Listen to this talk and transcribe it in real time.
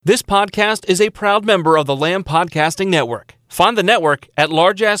This podcast is a proud member of the Lamb Podcasting Network. Find the network at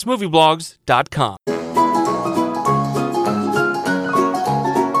largeassmovieblogs.com.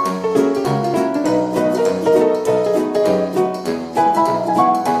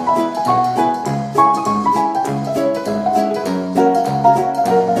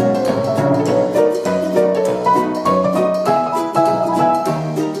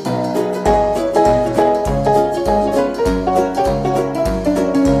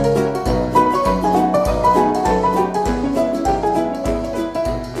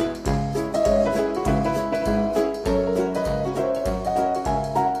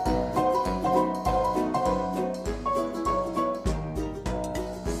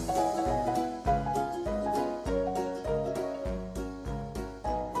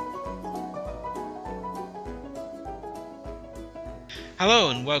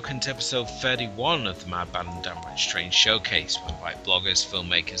 Hello and welcome to episode 31 of the Mad, Bad and Downright Strange Showcase, where I invite bloggers,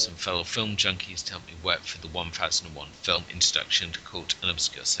 filmmakers and fellow film junkies to help me work through the 1001 film introduction to cult and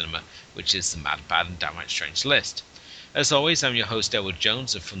obscure cinema, which is the Mad, Bad and Downright Strange list. As always, I'm your host Elwood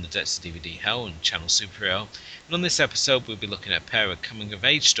Jones of From the Depths of DVD Hell and Channel Superhero, and on this episode we'll be looking at a pair of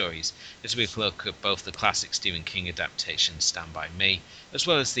coming-of-age stories as we look at both the classic Stephen King adaptation Stand By Me, as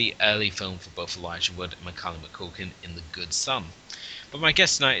well as the early film for both Elijah Wood and Macaulay Culkin in The Good Son. But my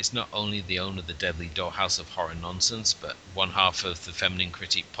guest tonight is not only the owner of the Deadly Dollhouse of Horror Nonsense, but one half of the Feminine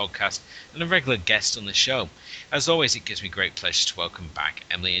Critique podcast and a regular guest on the show. As always, it gives me great pleasure to welcome back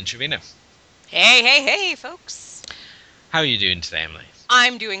Emily and Trevina. Hey, folks. How are you doing today, Emily?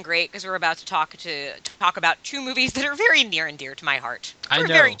 I'm doing great because we're about to talk about two movies that are very near and dear to my heart for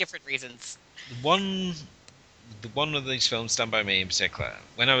very different reasons. The one of these films, Stand By Me in particular,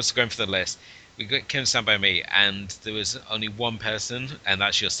 when I was going for the list, we came to Stand By Me, and there was only one person, and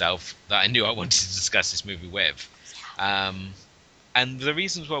that's yourself, that I knew I wanted to discuss this movie with. And the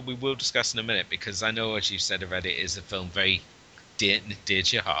reasons why we will discuss in a minute, because I know, as you said already, it is a film very dear to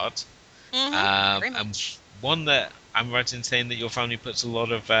your heart. Very much. And one that I'm right in saying that your family puts a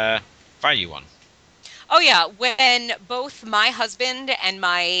lot of value on. Oh, yeah. When both my husband and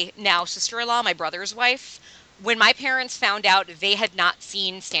my now sister-in-law, my brother's wife, when my parents found out they had not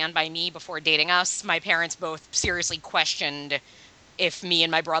seen Stand By Me before dating us, my parents both seriously questioned if me and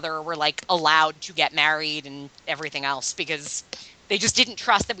my brother were, allowed to get married and everything else, because they just didn't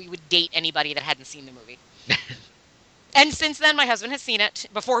trust that we would date anybody that hadn't seen the movie. And since then, my husband has seen it.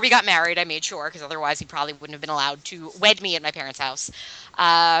 Before we got married, I made sure, because otherwise he probably wouldn't have been allowed to wed me at my parents' house.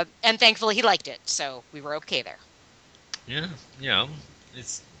 And thankfully he liked it, so we were okay there. Yeah,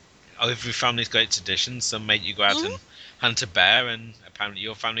 it's... Every family's got its traditions. Some make you go out and hunt a bear, and apparently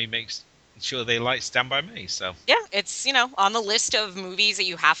your family makes sure they like Stand By Me. So yeah, it's on the list of movies that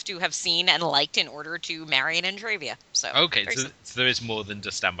you have to have seen and liked in order to marry an Entravia. So okay, so there is more than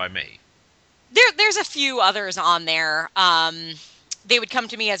just Stand By Me. There's a few others on there. They would come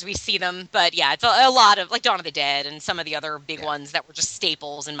to me as we see them, but yeah, it's a lot of Dawn of the Dead and some of the other big ones that were just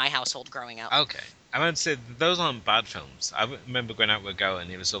staples in my household growing up. Okay. I would say those aren't bad films. I remember going out with a girl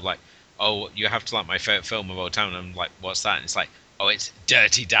and it was sort of like, oh, you have to like my favourite film of all time. And I'm like, what's that? And it's like, oh, it's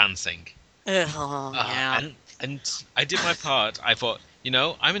Dirty Dancing. Yeah. And I did my part. I thought,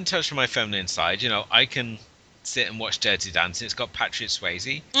 I'm in touch with my feminine side. I can sit and watch Dirty Dancing. It's got Patrick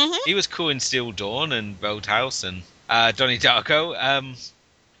Swayze. Mm-hmm. He was cool in Steel Dawn and Roadhouse and Donnie Darko.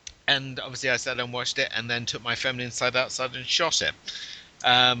 And obviously I sat and watched it and then took my feminine side outside and shot it.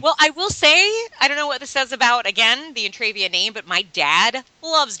 Well, I will say, I don't know what this says about, again, the Entravia name, but my dad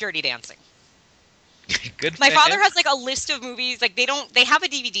loves Dirty Dancing. Good. My father has a list of movies. They have a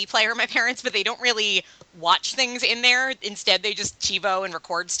DVD player, my parents, but they don't really watch things in there. Instead, they just TiVo and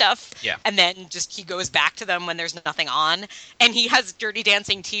record stuff. Yeah. And then he goes back to them when there's nothing on. And he has Dirty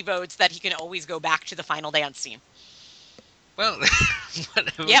Dancing TiVos that he can always go back to the final dance scene. Well,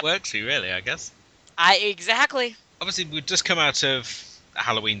 whatever works for you, really, I guess. Exactly. Obviously, we've just come out of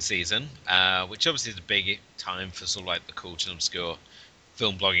Halloween season, which obviously is a big time for sort of the cult and obscure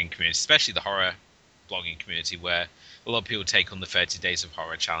film blogging community, especially the horror blogging community, where a lot of people take on the 30 Days of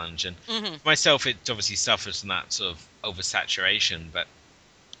Horror challenge. And for myself, it obviously suffers from that sort of oversaturation. But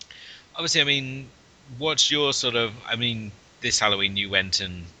obviously, what's your sort of? This Halloween you went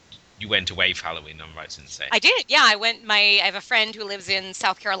away for Halloween, I'm right in saying. I did, yeah. I have a friend who lives in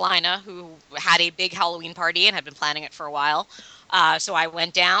South Carolina who had a big Halloween party and had been planning it for a while. So I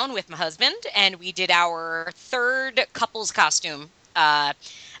went down with my husband and we did our third couples costume. I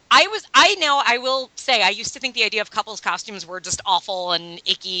will say, I used to think the idea of couples costumes were just awful and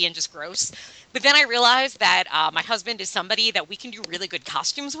icky and just gross. But then I realized that my husband is somebody that we can do really good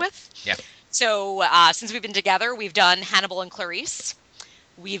costumes with. Yeah. So since we've been together, we've done Hannibal and Clarice.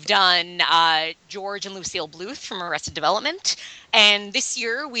 We've done George and Lucille Bluth from Arrested Development. And this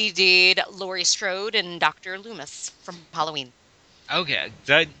year we did Laurie Strode and Dr. Loomis from Halloween. Okay,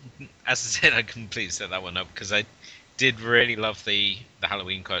 that, as I said, I completely set that one up because I did really love the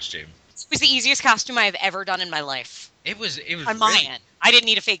Halloween costume. It was the easiest costume I have ever done in my life. It was On my really. end. I didn't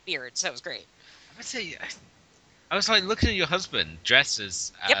need a fake beard, so it was great. I would say I was like looking at your husband dressed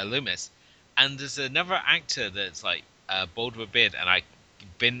as Yep. Loomis, and there's another actor that's like bald with a beard, and I've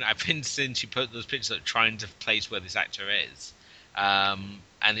been since you put those pictures up trying to place where this actor is, and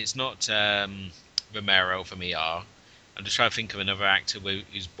it's not Romero from ER. I'm just trying to think of another actor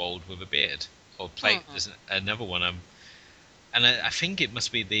who's bald with a beard, or play. There's another one. And I think it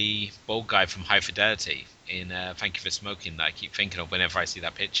must be the bald guy from High Fidelity in Thank You for Smoking that I keep thinking of whenever I see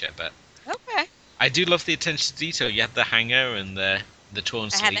that picture. But Okay. I do love the attention to detail. You had the hanger and the torn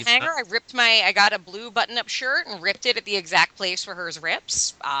I had sleeves. the hanger. I got a blue button-up shirt and ripped it at the exact place where hers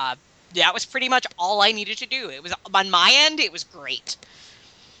rips. That was pretty much all I needed to do. It was on my end. It was great.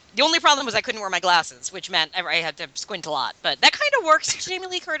 The only problem was I couldn't wear my glasses, which meant I had to squint a lot. But that kind of works. Jamie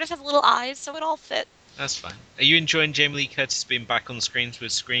Lee Curtis has little eyes, so it all fit. That's fine. Are you enjoying Jamie Lee Curtis being back on screens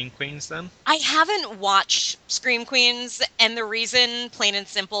with Scream Queens then? I haven't watched Scream Queens, and the reason, plain and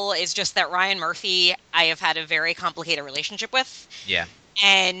simple, is just that Ryan Murphy I have had a very complicated relationship with. Yeah.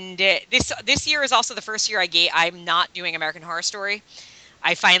 And this year is also the first year I'm not doing American Horror Story.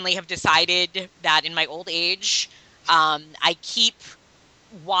 I finally have decided that in my old age, I keep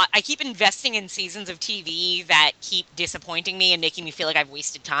investing in seasons of TV that keep disappointing me and making me feel like I've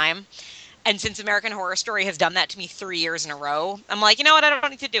wasted time. And since American Horror Story has done that to me 3 years in a row, I'm like, you know what? I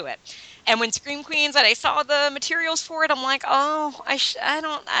don't need to do it. And when Scream Queens and I saw the materials for it, I'm like, oh,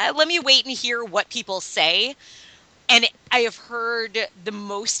 let me wait and hear what people say. And I have heard the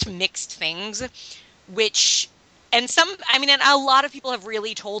most mixed things, which, and and a lot of people have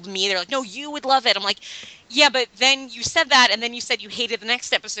really told me, they're like, no, you would love it. I'm like, yeah, but then you said that, and then you said you hated the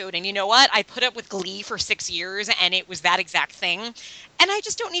next episode. And you know what? I put up with Glee for 6 years, and it was that exact thing. And I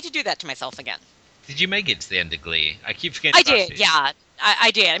just don't need to do that to myself again. Did you make it to the end of Glee? I keep forgetting. I did, yeah.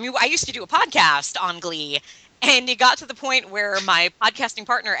 I did. I mean, I used to do a podcast on Glee, and it got to the point where my podcasting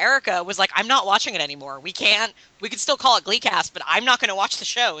partner, Erica, was like, I'm not watching it anymore. We could still call it Gleecast, but I'm not going to watch the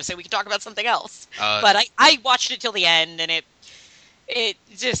show, so we can talk about something else. But I watched it till the end, and it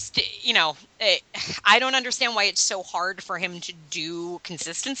just, I don't understand why it's so hard for him to do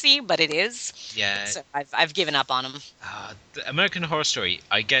consistency, but it is. Yeah. So I've given up on him. The American Horror Story,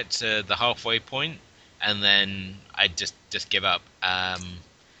 I get to the halfway point, and then I just give up.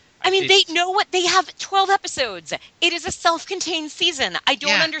 They know what they have 12 episodes. It is a self-contained season. I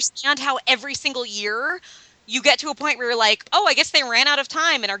don't understand how every single year you get to a point where you're like, oh, I guess they ran out of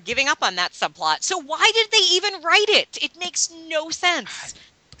time and are giving up on that subplot. So why did they even write it? It makes no sense.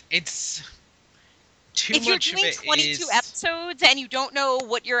 It's too if much. If you're doing 22 episodes and you don't know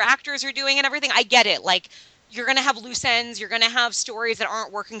what your actors are doing and everything, I get it. Like, you're going to have loose ends. You're going to have stories that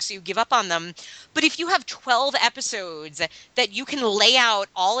aren't working, so you give up on them. But if you have 12 episodes that you can lay out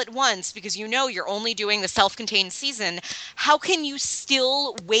all at once because you know you're only doing the self-contained season, how can you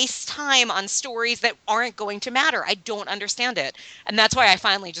still waste time on stories that aren't going to matter? I don't understand it. And that's why I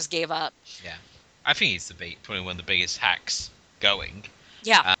finally just gave up. Yeah. I think it's probably one of the biggest hacks going.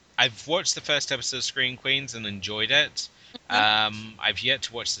 Yeah. I've watched the first episode of Scream Queens and enjoyed it. Mm-hmm. I've yet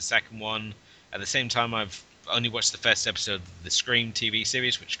to watch the second one. At the same time, I've only watched the first episode of the Scream TV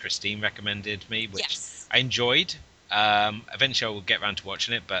series, which Christine recommended me, which I enjoyed. Eventually I will get around to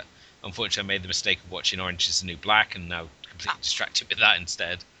watching it, but unfortunately I made the mistake of watching Orange is the New Black and now completely distracted with that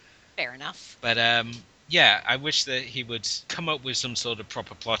instead. Fair enough. But I wish that he would come up with some sort of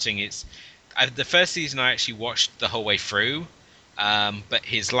proper plotting. The first season I actually watched the whole way through, but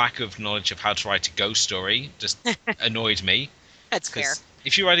his lack of knowledge of how to write a ghost story just annoyed me. That's fair.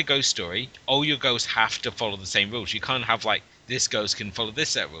 If you write a ghost story, all your ghosts have to follow the same rules. You can't have like this ghost can follow this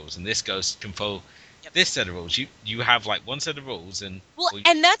set of rules and this ghost can follow this set of rules. You have like one set of rules and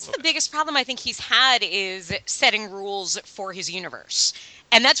and that's the biggest problem I think he's had is setting rules for his universe.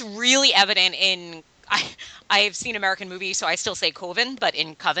 And that's really evident in I've seen American movies, so I still say Coven, but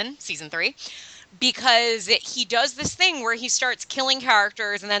in Coven season 3. Because he does this thing where he starts killing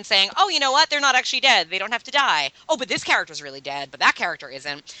characters and then saying, oh, you know what? They're not actually dead. They don't have to die. Oh, but this character's really dead, but that character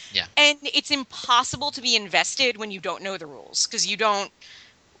isn't. Yeah. And it's impossible to be invested when you don't know the rules. Because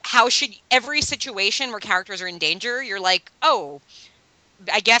every situation where characters are in danger, you're like, oh,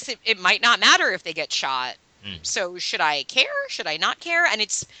 I guess it might not matter if they get shot. So should I care? Should I not care? And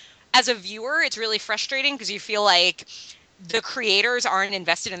as a viewer, it's really frustrating because you feel like the creators aren't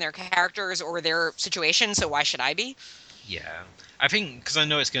invested in their characters or their situation, so why should I be? Yeah. I think because I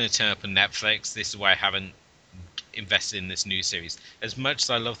know it's going to turn up on Netflix, this is why I haven't invested in this new series. As much as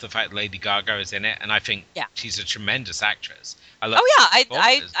I love the fact Lady Gaga is in it, and I think Yeah. she's a tremendous actress. I love Oh yeah, her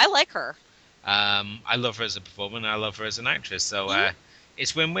performance. I like her. I love her as a performer, and I love her as an actress. So Hmm.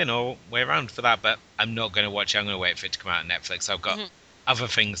 it's win-win all way around for that. But I'm not going to watch it. I'm going to wait for it to come out on Netflix. I've got Hmm. other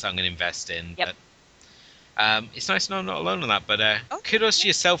things I'm going to invest in. Yep. But it's nice to know I'm not alone on that. But Oh, kudos yeah. to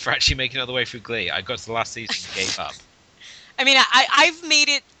yourself for actually making it all the way through Glee. I got to the last season and gave up. I mean, I've made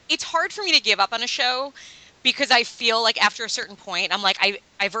it. It's hard for me to give up on a show because I feel like after a certain point, I'm like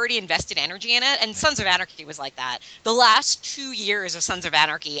I've already invested energy in it. And Sons of Anarchy was like that. The last 2 years of Sons of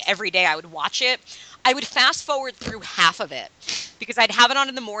Anarchy, every day I would watch it. I would fast forward through half of it because I'd have it on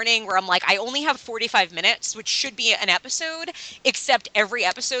in the morning where I'm like, I only have 45 minutes, which should be an episode, except every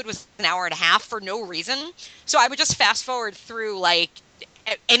episode was an hour and a half for no reason. So I would just fast forward through like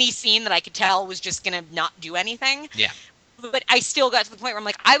any scene that I could tell was just going to not do anything. Yeah. But I still got to the point where I'm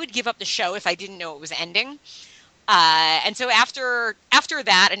like, I would give up the show if I didn't know it was ending. And so after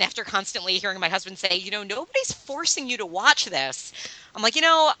that, and after constantly hearing my husband say, nobody's forcing you to watch this, I'm like,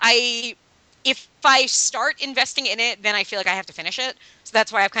 I if I start investing in it, then I feel like I have to finish it. So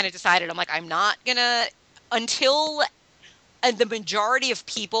that's why I've kind of decided I'm like, I'm not gonna until the majority of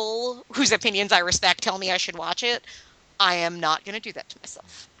people whose opinions I respect tell me I should watch it. I am not gonna do that to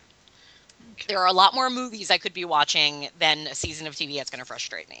myself. Okay. There are a lot more movies I could be watching than a season of TV that's going to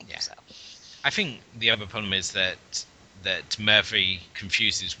frustrate me. Yeah. So I think the other problem is that Murphy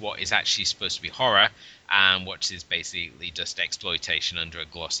confuses what is actually supposed to be horror and what is basically just exploitation under a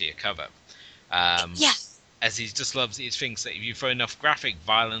glossier cover. Um, yeah, as he just loves, he thinks that if you throw enough graphic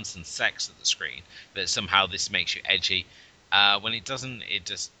violence and sex at the screen, that somehow this makes you edgy. When it doesn't, it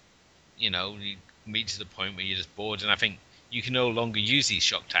just you reach the point where you're just bored. And I think you can no longer use these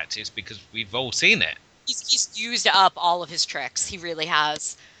shock tactics because we've all seen it. he's used up all of his tricks. He really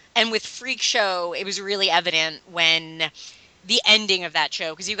has. And with Freak Show, it was really evident when the ending of that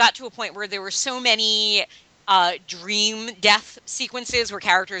show, because you got to a point where there were so many dream death sequences where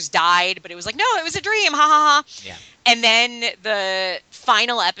characters died, but it was like, no, it was a dream, ha ha ha. Yeah. And then the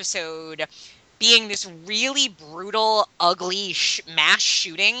final episode being this really brutal, ugly mass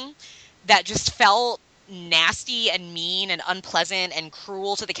shooting that just felt nasty and mean and unpleasant and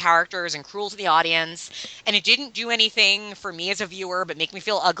cruel to the characters and cruel to the audience. And it didn't do anything for me as a viewer, but make me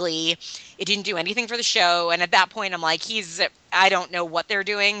feel ugly. It didn't do anything for the show. And at that point, I'm like, I don't know what they're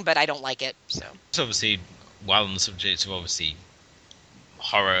doing, but I don't like it. So It's obviously, while on the subject of obviously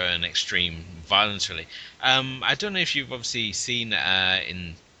horror and extreme violence, really. I don't know if you've obviously seen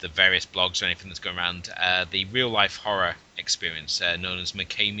in the various blogs or anything that's going around the real life horror experience known as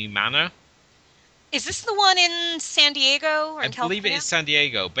McCamey Manor. is this the one in San Diego or I in believe it California? is San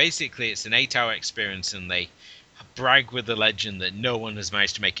Diego. Basically, it's an 8-hour experience, and they brag with the legend that no one has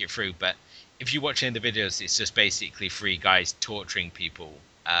managed to make it through. But if you watch any of the videos, it's just basically three guys torturing people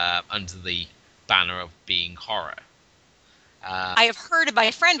under the banner of being horror. I have heard.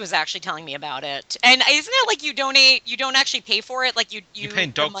 My friend was actually telling me about it. And isn't it like you donate? You don't actually pay for it. Like You pay in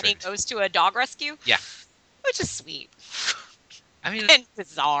the dog money food. goes to a dog rescue, Yeah. which is sweet I mean, and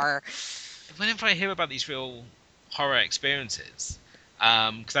bizarre. whenever I hear about these real horror experiences,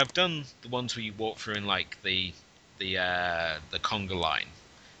 because I've done the ones where you walk through in like the conga line,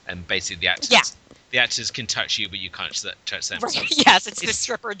 and basically Yeah, the actors can touch you, but you can't touch them. right. So Yes, it's the it's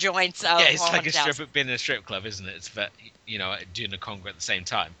stripper joints of yeah, it's like a haunted house. strip being in a strip club, isn't it? But doing a conga at the same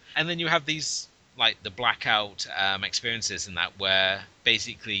time, and then you have these like the blackout experiences and that where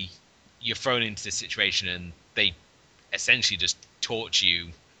basically you're thrown into this situation and they essentially just torture you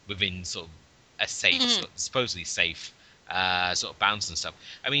within sort of a safe, Mhm. supposedly safe sort of bounds and stuff.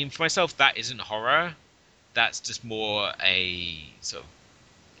 I mean, for myself, that isn't horror. That's just more a sort of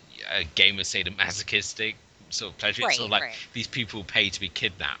a game of sadomasochistic sort of pleasure. It's sort Right, of like right. these people pay to be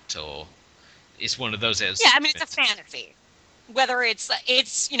kidnapped, or it's one of those. Yeah, I mean it's a fantasy. Whether I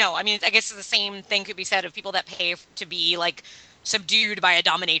mean, I guess the same thing could be said of people that pay to be like subdued by a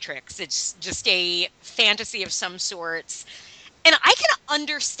dominatrix. It's just a fantasy of some sorts. And I can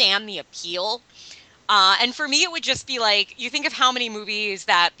understand the appeal. And for me, it would just be like, you think of how many movies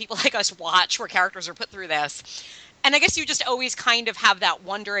that people like us watch where characters are put through this. And I guess you just always kind of have that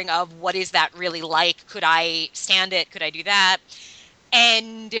wondering of what is that really like? Could I stand it? Could I do that?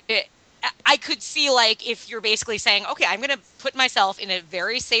 And I could see like if you're basically saying, okay, I'm going to put myself in a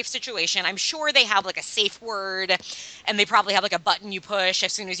very safe situation. I'm sure they have like a safe word and they probably have like a button you push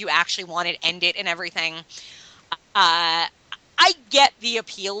as soon as you actually want it, end it and everything. Uh, I get the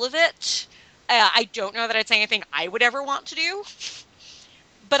appeal of it. I don't know that I'd say anything I would ever want to do,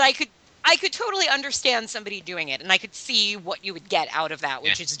 but I could. I could totally understand somebody doing it, and I could see what you would get out of that, Yeah.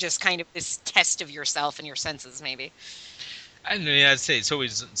 which is just kind of this test of yourself and your senses, maybe. I mean, I'd say it's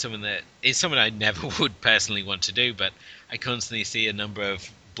always something I never would personally want to do, but I constantly see a number of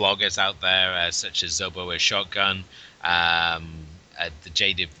bloggers out there, such as Zobo with Shotgun, the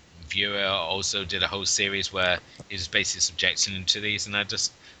Jaded Viewer also did a whole series where he was basically subjecting him to these, and I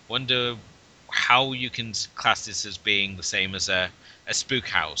just wonder how you can class this as being the same as a spook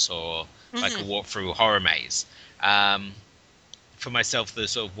house or like a walk through horror maze. For myself, they're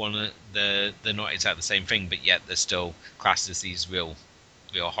sort of they're not exactly the same thing, but yet they're still classed as these real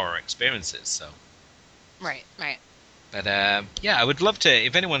horror experiences. So, Right. but yeah, I would love to.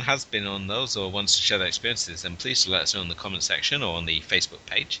 If anyone has been on those or wants to share their experiences, then please let us know in the comment section or on the Facebook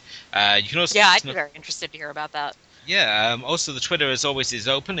page. You can also Yeah, I'd be very interested to hear about that. Yeah. Also, the Twitter as always is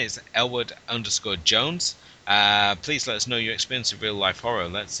open. It's Elwood_Jones. Please let us know your experience of real life horror.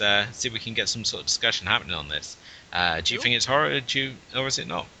 Let's see if we can get some sort of discussion happening on this. Do you think it's horror, or is it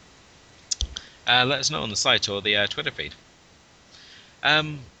not? Let us know on the site or the Twitter feed.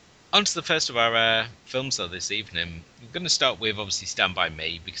 On to the first of our films though this evening. We're going to start with obviously Stand By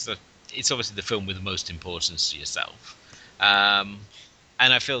Me because it's obviously the film with the most importance to yourself.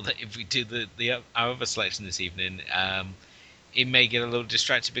 And I feel that if we do our other selection this evening, it may get a little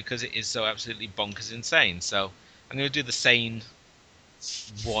distracted because it is so absolutely bonkers insane. So I'm going to do the sane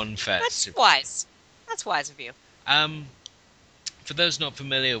one first. That's wise. That's wise of you. For those not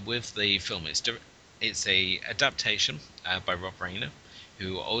familiar with the film, it's a adaptation by Rob Reiner,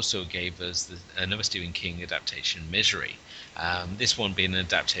 who also gave us another Stephen King adaptation, Misery. This one being an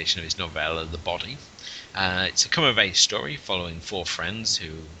adaptation of his novella, The Body. It's a coming-of-age story following four friends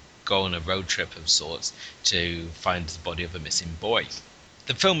who go on a road trip of sorts to find the body of a missing boy.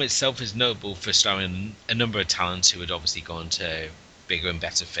 The film itself is notable for starring a number of talents who had obviously gone to bigger and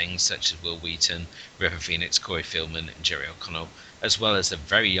better things, such as Will Wheaton, River Phoenix, Corey Feldman, and Jerry O'Connell, as well as a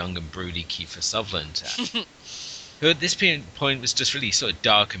very young and broody Kiefer Sutherland, who at this point was just really sort of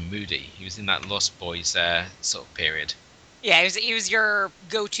dark and moody. He was in that Lost Boys sort of period. Yeah, he was your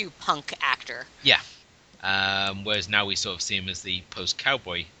go-to punk actor. Yeah. Whereas now we sort of see him as the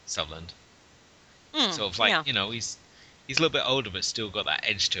post-cowboy Sutherland. Sort of like, yeah. He's a little bit older, but still got that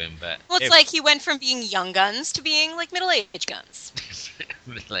edge to him. But Well, it's like he went from being young guns to being like middle-aged guns.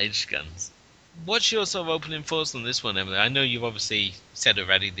 Middle-aged guns. What's your sort of opening thoughts on this one, Emily? I know you've obviously said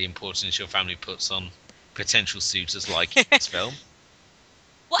already the importance your family puts on potential suitors like this film.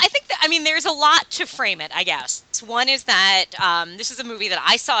 Well, I think there's a lot to frame it, I guess. One is that this is a movie that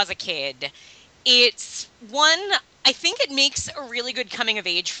I saw as a kid. It's one, I think it makes a really good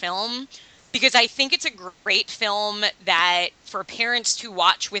coming-of-age film because I think it's a great film that for parents to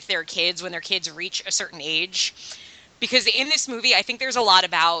watch with their kids when their kids reach a certain age. Because in this movie, I think there's a lot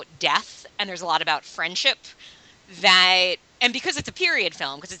about death and there's a lot about friendship and because it's a period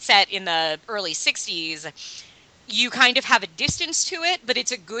film, because it's set in the early 60s, you kind of have a distance to it, but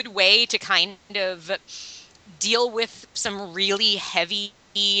it's a good way to kind of deal with some really heavy,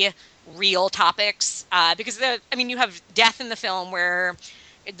 real topics. Because you have death in the film where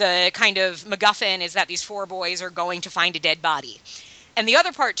the kind of MacGuffin is that these four boys are going to find a dead body. And the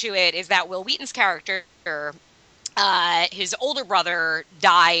other part to it is that Will Wheaton's character, his older brother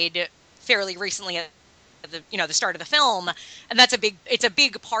died fairly recently at the start of the film, and it's a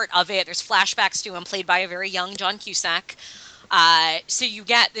big part of it. There's flashbacks to him played by a very young John Cusack. So you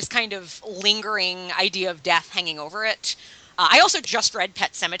get this kind of lingering idea of death hanging over it. I also just read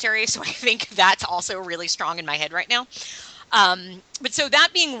Pet Sematary, so I think that's also really strong in my head right now. But so that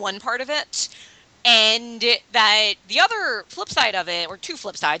being one part of it, and that the other flip side of it, or two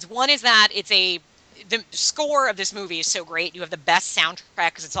flip sides. One is that the score of this movie is so great. You have the best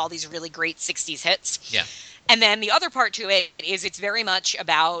soundtrack because it's all these really great 60s hits. Yeah. And then the other part to it is it's very much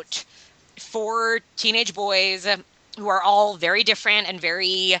about four teenage boys who are all very different and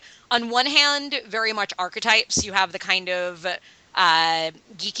very, on one hand, very much archetypes. You have the kind of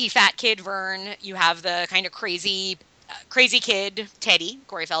geeky fat kid, Vern. You have the kind of crazy kid, Teddy,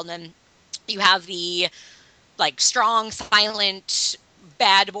 Corey Feldman. You have the strong, silent,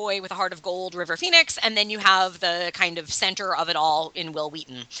 bad boy with a heart of gold, River Phoenix, and then you have the kind of center of it all in Will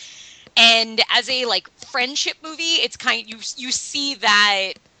Wheaton. And as a friendship movie, it's you see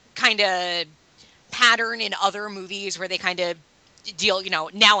that kind of pattern in other movies where they kind of deal,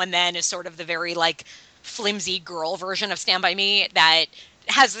 now and then is sort of the very flimsy girl version of Stand By Me that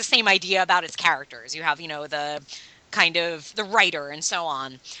has the same idea about its characters. You have, the kind of the writer and so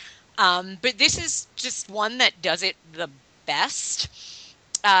on. But this is just one that does it the best.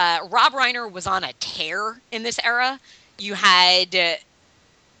 Rob Reiner was on a tear in this era. You had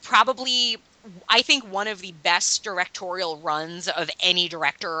probably, I think, one of the best directorial runs of any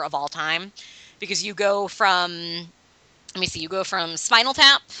director of all time, because you go from, let me see, you go from Spinal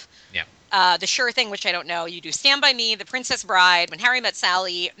Tap, Yeah. The Sure Thing, which I don't know. You do Stand By Me, The Princess Bride, When Harry Met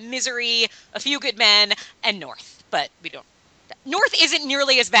Sally, Misery, A Few Good Men, and North. But we don't. North isn't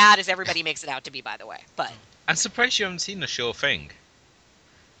nearly as bad as everybody makes it out to be, by the way. But I'm surprised you haven't seen The Sure Thing.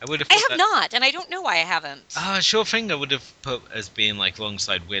 I would have I put have that. not, and I don't know why I haven't. Sure Thing I would have put as being like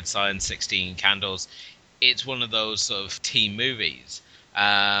alongside Weird Science, 16 Candles. It's one of those sort of teen movies.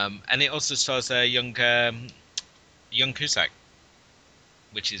 And it also stars a young Cusack,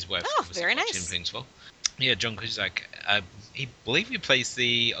 which is worth Oh, obviously very watching nice. things for. Yeah, John Cusack. He believe he plays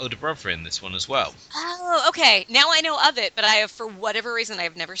the older brother in this one as well. Oh, okay. Now I know of it, but I have, for whatever reason, I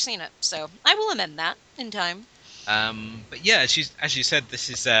have never seen it. So I will amend that in time. But yeah, as you said, this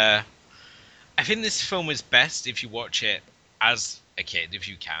is. I think this film is best if you watch it as a kid, if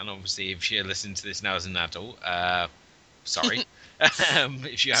you can. Obviously, if you're listening to this now as an adult, sorry.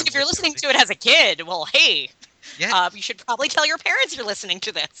 If you have If you're listening to it as a kid, well, hey, yeah. you should probably tell your parents you're listening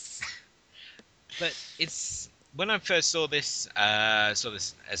to this. But it's when I first saw this as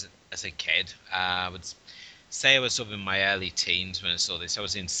a kid. I would say I was sort of in my early teens when I saw this. I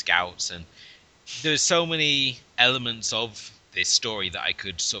was in Scouts, and there's so many elements of this story that I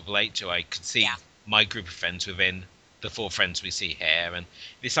could sort of relate to. I could see Yeah. my group of friends within the four friends we see here, and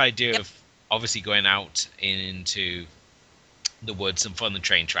this idea of obviously going out into the woods and following the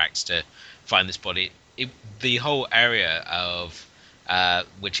train tracks to find this body. The whole area of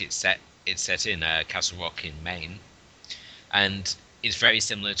which it's set in Castle Rock in Maine, and it's very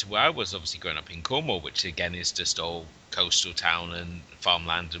similar to where I was obviously growing up in Cornwall, which again is just all coastal town and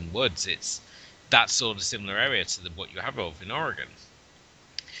farmland and woods. It's that sort of similar area to what you have over in Oregon.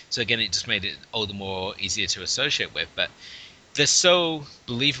 So again, it just made it all the more easier to associate with. But they're so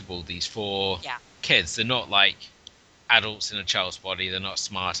believable, these four kids. They're not like adults in a child's body. They're not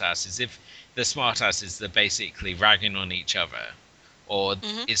smart asses. If they're smart asses, they're basically ragging on each other, or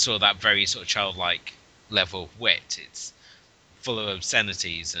it's sort of that very sort of childlike level of wit. It's full of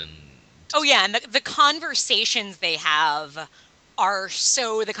obscenities and Oh yeah, and the conversations they have are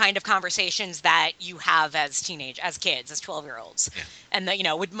so the kind of conversations that you have as kids, as 12-year-olds. Yeah. And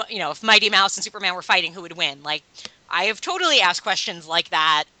if Mighty Mouse and Superman were fighting, who would win? Like, I have totally asked questions like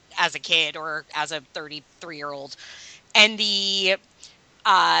that as a kid or as a 33-year-old. And the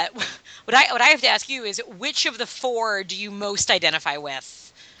what I have to ask you is, which of the four do you most identify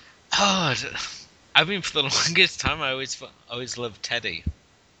with? Oh, I mean, for the longest time, I always loved Teddy,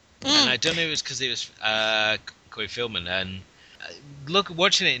 and I don't know if it was because it was Corey Feldman. And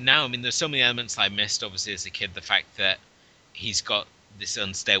watching it now, I mean, there's so many elements I missed. Obviously, as a kid, the fact that he's got this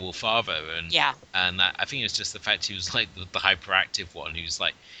unstable father, and that, I think it was just the fact he was like the hyperactive one who's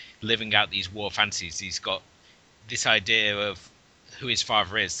like living out these war fantasies. He's got this idea of who his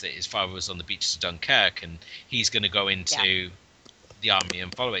father is, that his father was on the beaches of Dunkirk, and he's going to go into the army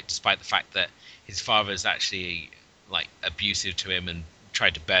and follow it, despite the fact that his father is actually like abusive to him and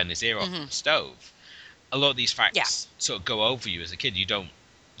tried to burn his ear off on the stove. A lot of these facts sort of go over you as a kid. You don't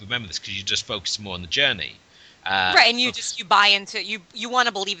remember this because you just focus more on the journey. Right, and you buy into you want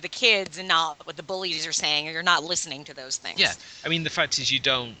to believe the kids and not what the bullies are saying, or you're not listening to those things. Yeah, I mean, the fact is you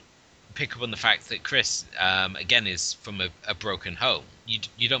don't pick up on the fact that Chris, again, is from a broken home.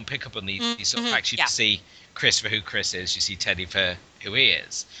 You don't pick up on these sort of facts. You just see Chris for who Chris is. You see Teddy for who he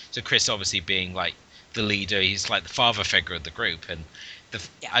is. So Chris obviously being like the leader, he's like the father figure of the group. And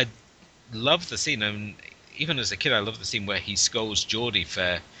I love the scene. I mean, even as a kid, I love the scene where he scolds Geordie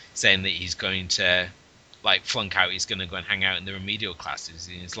for saying that he's going to like flunk out. He's going to go and hang out in the remedial classes.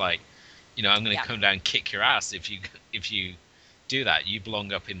 And he's like, I'm going to come down and kick your ass if you do that. You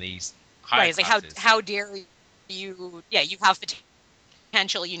belong up in these higher classes. Like how dare you? Yeah, you have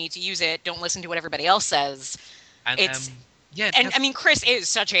potential. You need to use it. Don't listen to what everybody else says. And I mean, Chris is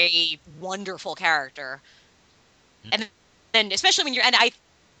such a wonderful character, and especially when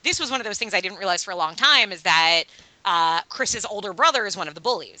this was one of those things I didn't realize for a long time, is that Chris's older brother is one of the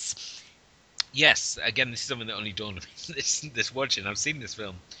bullies. Yes, again, this is something that only dawned on me this watching. I've seen this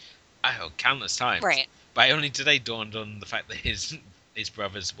film, countless times, right? But only today dawned on the fact that his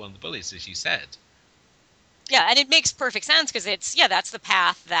brother's one of the bullies, as you said. Yeah, and it makes perfect sense because that's the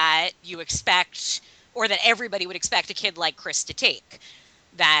path that you expect, or that everybody would expect a kid like Chris to take.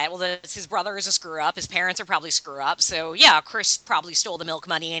 His brother is a screw up, his parents are probably screw up, so Chris probably stole the milk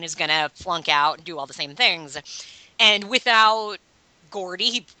money and is gonna flunk out and do all the same things. And without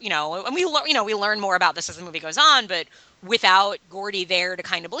Gordy, and we learn more about this as the movie goes on, but without Gordy there to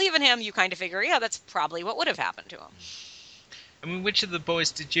kind of believe in him, you kind of figure, that's probably what would have happened to him. I mean, which of the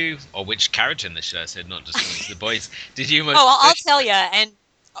boys did you, or which character in the show, I said, not just one of the boys, did you most? Oh, I'll tell you. And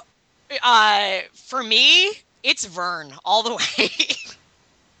for me, it's Vern all the way.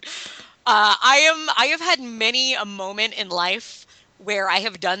 I have had many a moment in life where I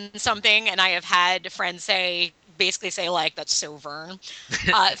have done something and I have had friends basically say like, "That's so Vern."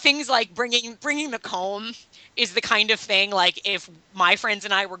 Things like bringing the comb is the kind of thing, like if my friends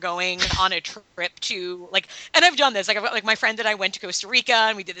and I were going on a trip to like, and I've done this, like I've got like my friend and I went to Costa Rica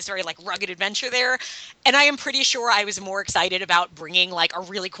and we did this very like rugged adventure there, and I am pretty sure I was more excited about bringing like a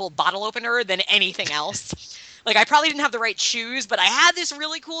really cool bottle opener than anything else. Like I probably didn't have the right shoes, but I had this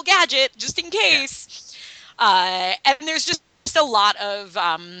really cool gadget just in case. And there's just a lot of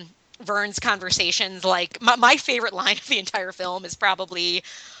Vern's conversations. Like my favorite line of the entire film is probably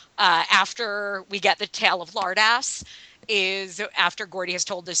after we get the tale of Lardass, is after Gordy has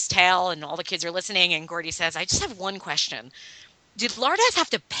told this tale and all the kids are listening, and Gordy says, "I just have one question. Did Lardass have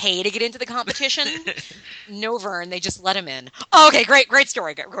to pay to get into the competition?" No, Vern, they just let him in. Oh, okay, great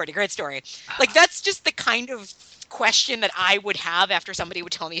story, Gordy, great story. Like that's just the kind of question that I would have after somebody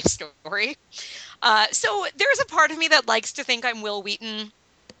would tell me a story. So there's a part of me that likes to think I'm Will Wheaton,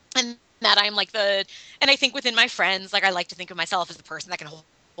 and that I'm like and I think within my friends, like I like to think of myself as the person that can hold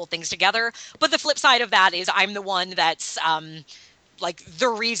things together. But the flip side of that is I'm the one that's like the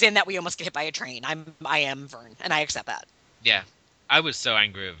reason that we almost get hit by a train. I am Vern, and I accept that. Yeah, I was so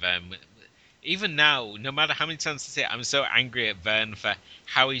angry at Vern. Even now, no matter how many times I say it, I'm so angry at Vern for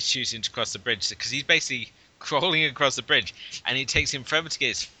how he's choosing to cross the bridge, because he's basically crawling across the bridge, and it takes him forever to get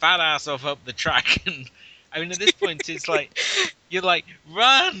his fat ass off up the track. And I mean, at this point, it's like you're like,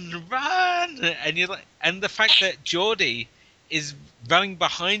 run, and you're like, and the fact that Geordie is running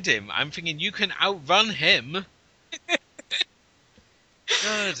behind him, I'm thinking you can outrun him. Good.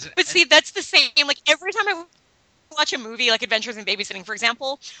 But see, that's the same. Like every time I watch a movie like Adventures in Babysitting, for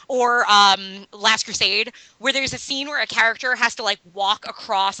example, or Last Crusade, where there's a scene where a character has to like walk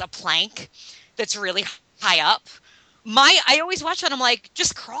across a plank that's really high up. I always watch that. I'm like,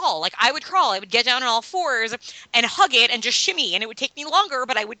 just crawl. Like I would crawl. I would get down on all fours and hug it and just shimmy, and it would take me longer,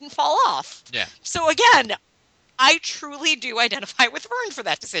 but I wouldn't fall off. Yeah. So again, I truly do identify with Vern for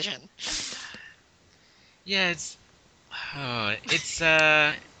that decision. Yeah, I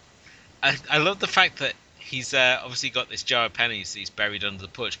love the fact that he's obviously got this jar of pennies that he's buried under the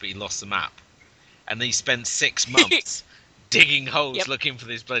porch, but he lost the map, and then he spent 6 months digging holes looking for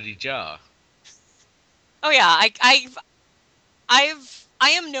this bloody jar. Oh yeah, I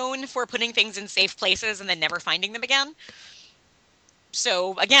am known for putting things in safe places and then never finding them again.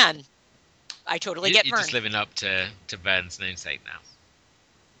 So again, I totally get Vern. You're just living up to Vern's namesake now.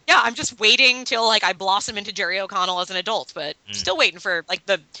 Yeah, I'm just waiting till like I blossom into Jerry O'Connell as an adult, but still waiting for like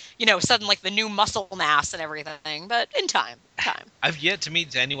the sudden like the new muscle mass and everything. But in time. I've yet to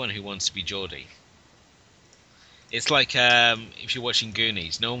meet anyone who wants to be Geordie. It's like if you're watching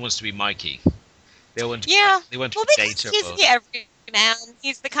Goonies, no one wants to be Mikey. They want to be Data. He's the everyman.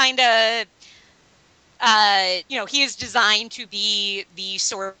 He's the kind of he is designed to be the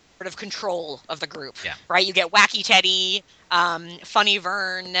sort of control of the group. Yeah. Right? You get Wacky Teddy, funny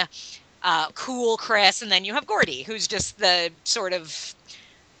Vern, cool Chris, and then you have Gordy, who's just the sort of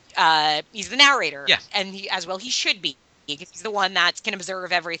he's the narrator. Yeah. And he should be. He's the one that can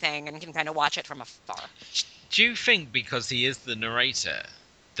observe everything and can kind of watch it from afar. Do you think because he is the narrator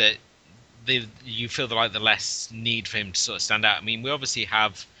that you feel the less need for him to sort of stand out? I mean, we obviously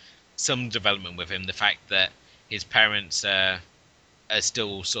have some development with him. The fact that his parents are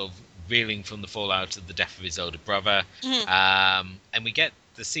still sort of reeling from the fallout of the death of his older brother. Mm-hmm. And we get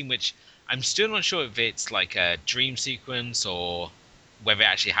the scene, which I'm still not sure if it's like a dream sequence or whether it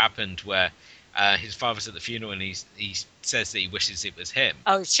actually happened, where his father's at the funeral and he says that he wishes it was him.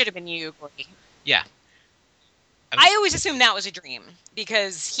 Oh, it should have been you, Gordy. Yeah. I always assumed that was a dream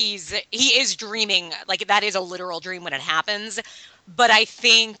because he is dreaming, like that is a literal dream when it happens. But I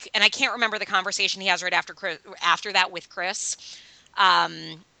think, and I can't remember the conversation he has right after that with Chris.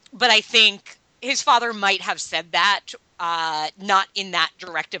 But I think his father might have said that, not in that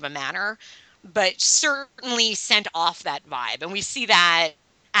direct of a manner, but certainly sent off that vibe. And we see that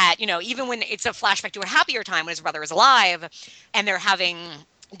at, even when it's a flashback to a happier time when his brother is alive and they're having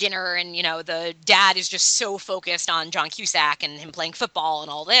dinner and, the dad is just so focused on John Cusack and him playing football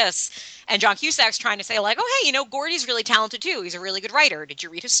and all this. And John Cusack's trying to say like, oh, hey, Gordy's really talented too. He's a really good writer. Did you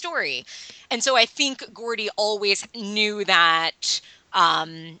read his story? And so I think Gordy always knew that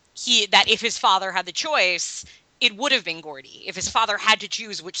that if his father had the choice, it would have been Gordy. If his father had to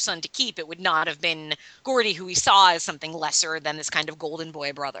choose which son to keep, it would not have been Gordy, who he saw as something lesser than this kind of golden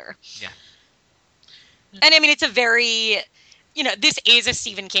boy brother. Yeah. And I mean, it's a very, this is a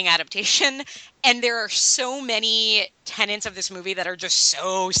Stephen King adaptation, and there are so many tenets of this movie that are just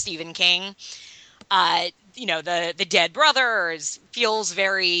so Stephen King. The dead brothers feels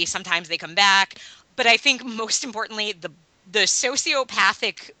very, sometimes they come back, but I think most importantly, the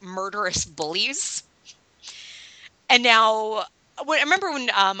sociopathic murderous bullies. And now, I remember when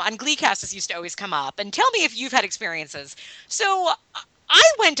on Gleecast this used to always come up, and tell me if you've had experiences. So I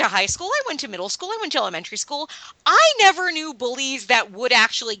went to high school, I went to middle school, I went to elementary school. I never knew bullies that would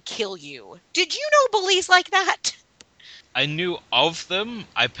actually kill you. Did you know bullies like that? I knew of them.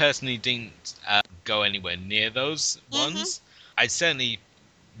 I personally didn't go anywhere near those Mm-hmm. ones. I certainly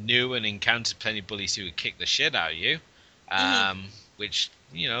knew and encountered plenty of bullies who would kick the shit out of you, Mm-hmm. which,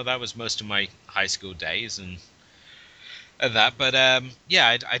 that was most of my high school days and that. But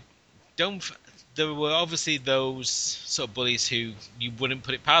yeah, I don't. There were obviously those sort of bullies who you wouldn't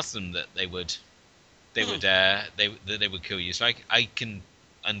put it past them that they would they would kill you. So I can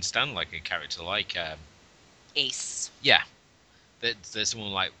understand like a character like Ace. yeah, that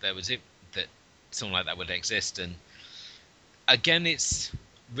someone like that someone like that would exist. And again, it's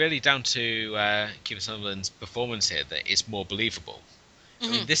really down to Kiefer Sutherland's performance here that it's more believable.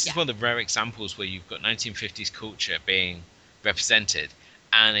 I mean, Mm-hmm. this is Yeah. one of the rare examples where you've got 1950s culture being represented,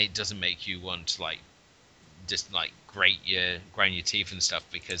 and it doesn't make you want to just grind your teeth and stuff,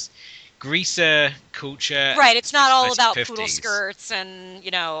 because greaser culture, Right. It's not all especially about poodle 50s, skirts and,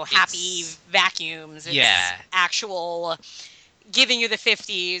 happy it's vacuums. It's yeah. actual giving you the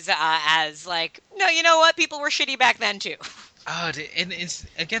 50s as like, no, you know what? People were shitty back then too. Oh, and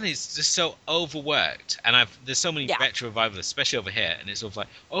it's just so overworked, and there's so many Yeah. retro revivals, especially over here, and it's all like,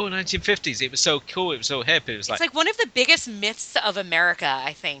 oh, 1950s, it was so cool, it was so hip, it was It's like, like one of the biggest myths of America,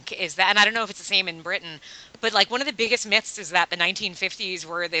 I think, is that, and I don't know if it's the same in Britain, but like one of the biggest myths is that the 1950s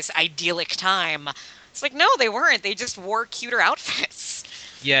were this idyllic time. It's like, no, they weren't. They just wore cuter outfits.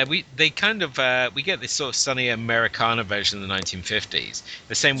 yeah, we get this sort of sunny Americana version of the 1950s,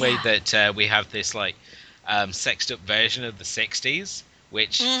 the same way Yeah. that we have this like sexed up version of the 60s,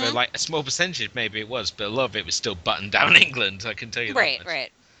 which for Hmm. like a small percentage maybe it was, but a lot of it was still buttoned down England. I can tell you that Right, much.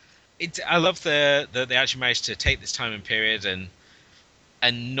 right. I love that they actually managed to take this time and period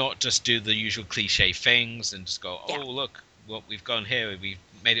and not just do the usual cliche things and just go, Yeah. oh look what we've gone here, we've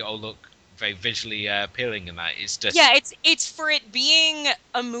made it all look very visually appealing, and that it's just Yeah, it's for it being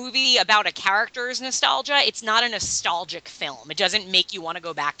a movie about a character's nostalgia, it's not a nostalgic film. It doesn't make you want to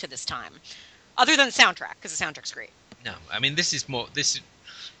go back to this time. Other than the soundtrack, because the soundtrack's great. no. I mean, this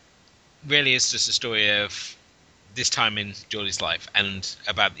really is just a story of this time in Geordie's life and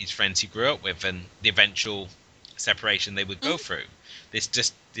about these friends he grew up with and the eventual separation they would go Hmm. through.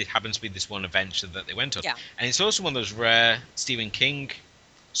 It happens to be this one adventure that they went on, Yeah. and it's also one of those rare Stephen King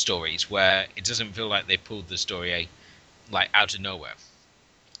stories where it doesn't feel like they pulled the story like out of nowhere.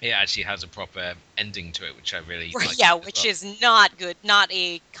 It actually has a proper ending to it, which I really Right, like yeah, as which well. is not good, not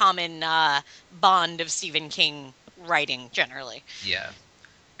a common bond of Stephen King writing generally. Yeah,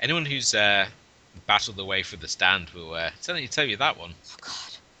 anyone who's battled their way through The Stand will certainly tell you that one. Oh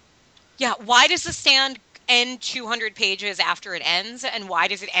God. Yeah, why does The Stand end 200 pages after it ends, and why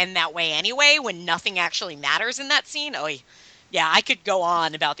does it end that way anyway when nothing actually matters in that scene? Oh, yeah, I could go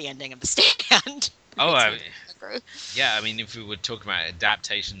on about the ending of The Stand. It Oh, makes me angry. yeah, I mean, if we were talking about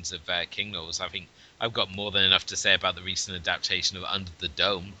adaptations of King novels, I think I've got more than enough to say about the recent adaptation of Under the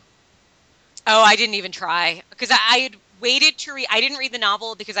Dome. Oh, I didn't even try because I had waited to read. I didn't read the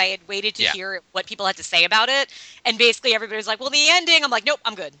novel because I had waited to Yeah. hear what people had to say about it, and basically everybody's like, "Well, the ending." I'm like, "Nope,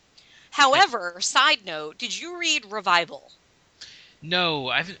 I'm good." However, side note, did you read Revival?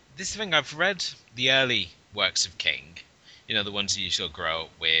 No, this is the thing, I've read the early works of King. You know, the ones you sort of grow up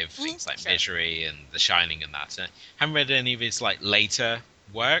with, things like Sure. Misery and The Shining and that. I haven't read any of his like later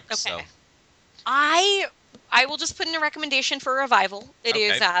works, so Okay. I I will just put in a recommendation for Revival. It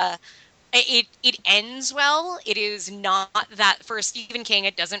is okay, it ends well. It is not that for Stephen King.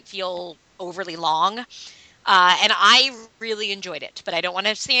 It doesn't feel overly long, and I really enjoyed it. But I don't want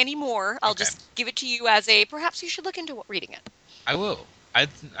to say any more. I'll okay, just give it to you as a perhaps you should look into reading it. I will. I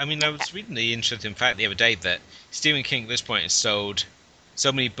mean, I Okay. was reading the interesting fact the other day that Stephen King at this point has sold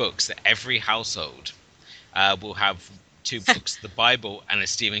so many books that every household will have two books, the Bible and a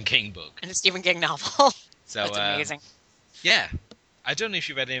Stephen King book. And a Stephen King novel. So That's amazing. yeah, I don't know if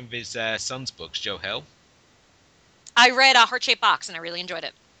you read any of his son's books, Joe Hill. I read a Heart Shaped Box and I really enjoyed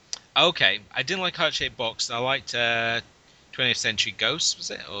it. Okay, I didn't like Heart Shaped Box. I liked 20th Century Ghosts, was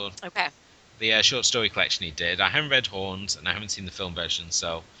it, or Okay. the short story collection he did. I haven't read Horns and I haven't seen the film version,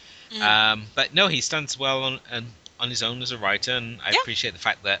 so. Mm. But no, he stands well on his own as a writer, and I Yeah. appreciate the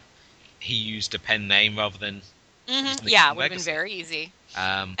fact that he used a pen name rather than Hmm. using the Yeah, King it would have been legacy. very easy.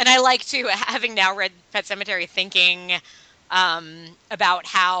 Um, And I like to, having now read Pet Cemetery, thinking about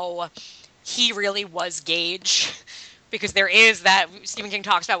how he really was Gage. Because there is that Stephen King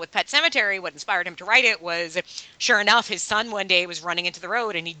talks about with Pet Cemetery. What inspired him to write it was, sure enough, his son one day was running into the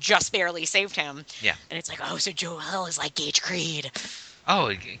road and he just barely saved him. yeah. And it's like, oh, so Joel is like Gage Creed.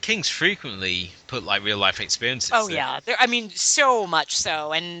 Oh, King's frequently put like real life experiences. Oh yeah, I mean, so much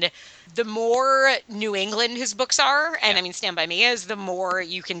so. And the more New England his books are, and Yeah. I mean, Stand By Me is, the more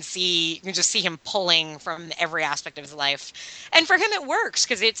you can just see him pulling from every aspect of his life. And for him, it works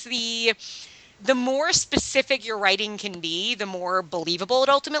because it's the more specific your writing can be, the more believable it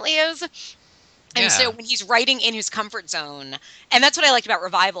ultimately is. And so Yeah. when he's writing in his comfort zone, and that's what I liked about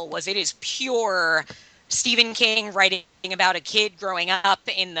Revival was it is pure Stephen King writing about a kid growing up in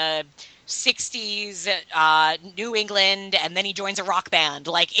the 60s, New England, and then he joins a rock band.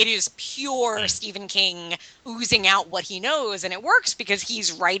 Like it is pure Mm. Stephen King oozing out what he knows, and it works because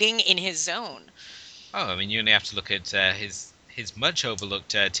he's writing in his zone. Oh, I mean, you only have to look at his much overlooked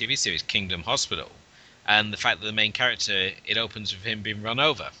TV series Kingdom Hospital, and the fact that the main character it opens with him being run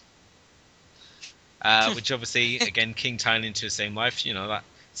over, which obviously again King tying into his same life. You know that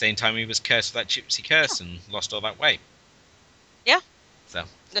same time he was cursed with that gypsy curse and lost all that weight. Yeah, So,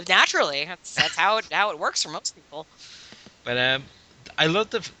 naturally, that's how it works for most people. but I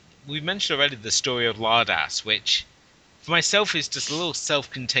love we mentioned already the story of Lardass, which for myself is just a little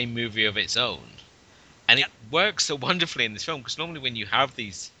self-contained movie of its own. And it works so wonderfully in this film because normally when you have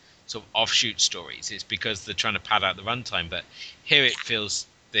these sort of offshoot stories, it's because they're trying to pad out the runtime. But here it feels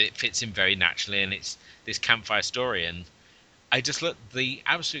that it fits in very naturally, and it's this campfire story. And I just look the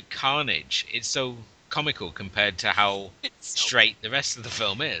absolute carnage. It's so comical compared to how It's so straight the rest of the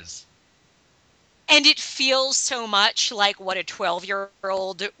film is. And it feels so much like what a 12-year-old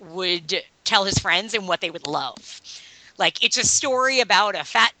would tell his friends and what they would love. Like it's a story about a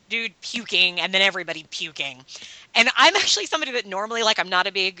fat dude puking and then everybody puking. And I'm actually somebody that normally like I'm not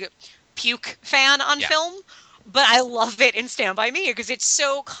a big puke fan on Yeah, film, but I love it in Stand By Me because it's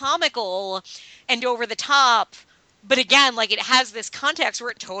so comical and over the top. But again, like it has this context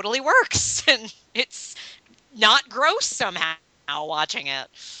where it totally works and it's not gross somehow watching it.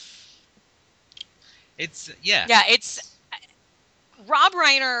 it's yeah, Yeah, it's Rob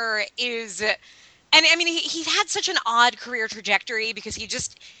Reiner is, and I mean, he had such an odd career trajectory because he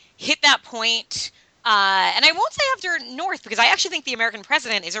just hit that point. And I won't say after North because I actually think The American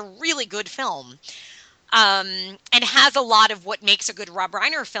President is a really good film, and has a lot of what makes a good Rob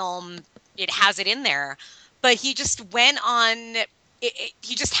Reiner film. It has it in there, but he just went on.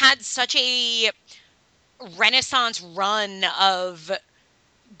 He just had such a renaissance run of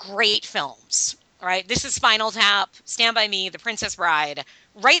great films. Right, this is Spinal Tap, Stand By Me, The Princess Bride.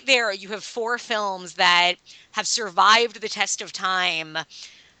 Right there, you have four films that have survived the test of time.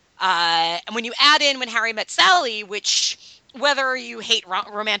 And when you add in When Harry Met Sally, which, whether you hate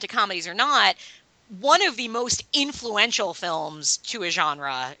romantic comedies or not, one of the most influential films to a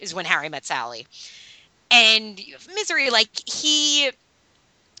genre is When Harry Met Sally. And you have Misery, like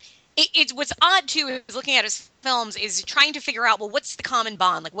it's what's odd too is looking at his films is trying to figure out, well, what's the common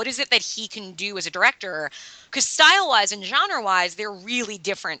bond, like what is it that he can do as a director, because style wise and genre wise they're really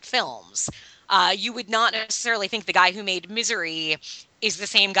different films. You would not necessarily think the guy who made Misery is the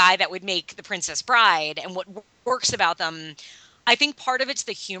same guy that would make The Princess Bride. And what works about them, I think part of it's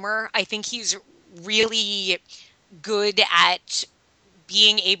the humor. I think he's really good at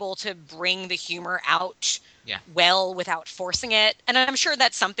being able to bring the humor out yeah. well without forcing it. And I'm sure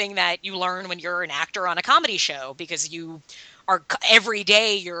that's something that you learn when you're an actor on a comedy show because you are every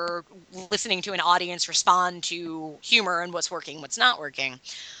day you're listening to an audience respond to humor and what's working, what's not working.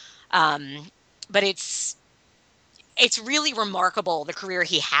 Um, but it's really remarkable the career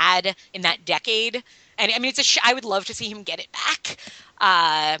he had in that decade. And I mean, I would love to see him get it back.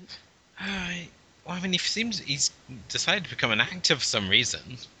 Uh, Well, I mean, he's decided to become an actor for some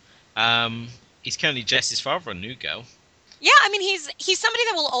reason. Um, he's currently Jess's father on New Girl. Yeah, I mean he's somebody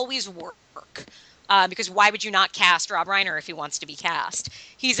that will always work. Because why would you not cast Rob Reiner if he wants to be cast?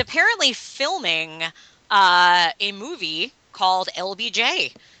 He's apparently filming a movie called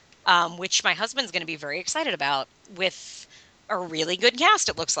LBJ, which my husband's going to be very excited about with a really good cast.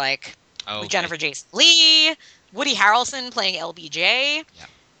 It looks like Oh, with okay. Jennifer Jason Leigh, Woody Harrelson playing LBJ. Yeah.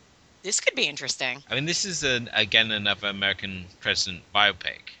 This could be interesting. I mean, this is again another American president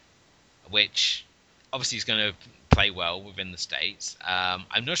biopic, which obviously is going to play well within the States.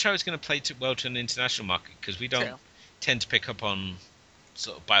 I'm not sure it's going to play well to an international market because we don't True. tend to pick up on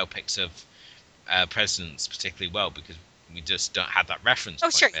sort of biopics of presidents particularly well because we just don't have that reference Oh,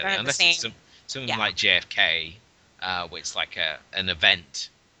 point sure, you really, don't have the unless same. it's something Yeah. like JFK where it's like an event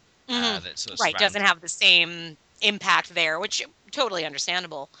Mhm. that sort of Right, surrounds. doesn't have the same impact there, which totally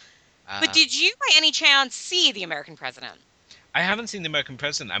understandable. But Uh, did you by any chance see The American President? I haven't seen The American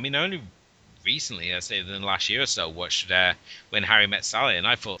President. I mean, I only recently, I say in the last year or so, watched When Harry Met Sally, and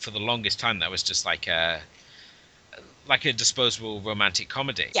I thought for the longest time that was just like a disposable romantic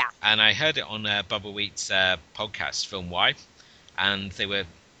comedy. Yeah. And I heard it on Bubba Wheat's podcast, Film Y, and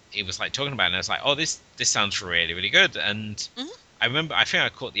it was like talking about it, and I was like, oh, this sounds really, really good. And Mhm. I think I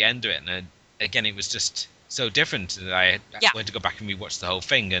caught the end of it, and again, it was just so different that I Yeah. went to go back and rewatch the whole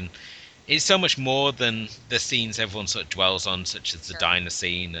thing. And it's so much more than the scenes everyone sort of dwells on, such as the Sure. diner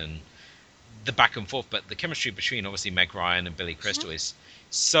scene and the back and forth. But the chemistry between obviously Meg Ryan and Billy Mhm. Crystal is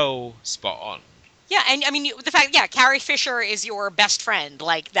so spot on. Yeah, and I mean the fact, yeah, Carrie Fisher is your best friend.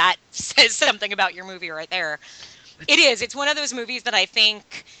 Like that says something about your movie right there. It is. It's one of those movies that I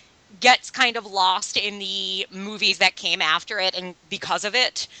think gets kind of lost in the movies that came after it and because of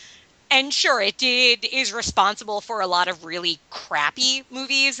it. And sure, is responsible for a lot of really crappy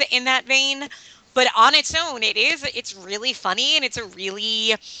movies in that vein, but on its own it's really funny and it's a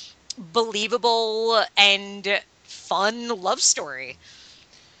really believable and fun love story.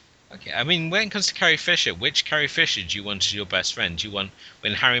 Okay, I mean, when it comes to Carrie Fisher, which Carrie Fisher do you want as your best friend? Do you want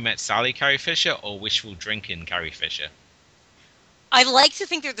When Harry Met Sally Carrie Fisher or Wishful Drinking Carrie Fisher? I like to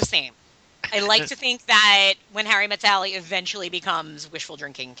think they're the same. I like to think that When Harry Met Sally eventually becomes wishful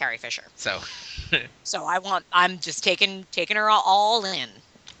drinking Carrie Fisher. So, So I'm just taking her all in.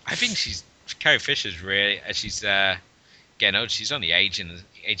 I think Carrie Fisher's really, as she's getting old, she's only aging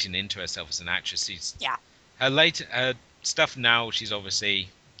into herself as an actress. She's Yeah. her stuff now. She's obviously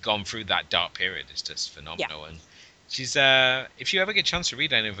gone through that dark period. It's just Yeah. phenomenal, and she's if you ever get a chance to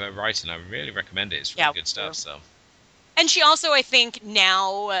read any of her writing, I really recommend it. It's really Yeah. good stuff. So, And she also, I think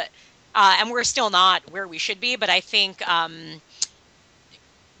now, and we're still not where we should be, but I think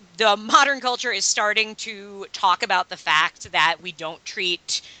the modern culture is starting to talk about the fact that we don't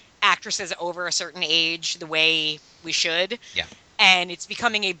treat actresses over a certain age the way we should. yeah, And it's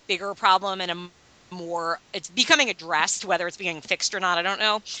becoming a bigger problem and it's becoming addressed, whether it's being fixed or not, I don't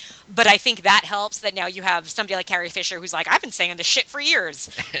know. But I think that helps that now you have somebody like Carrie Fisher who's like, I've been saying this shit for years.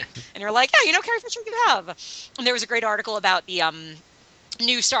 And you're like, yeah, Carrie Fisher, you have. And there was a great article about the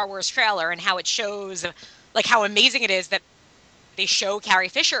new Star Wars trailer and how it shows like how amazing it is that they show Carrie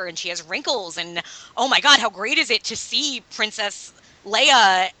Fisher and she has wrinkles and oh my god, how great is it to see Princess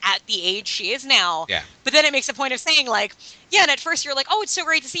Leia at the age she is now. yeah. But then it makes a point of saying like, yeah, and at first you're like, oh, it's so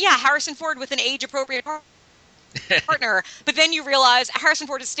great to see, yeah, Harrison Ford with an age appropriate partner. But then you realize Harrison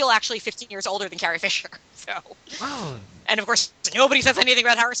Ford is still actually 15 years older than Carrie Fisher. So, Oh, and of course, nobody says anything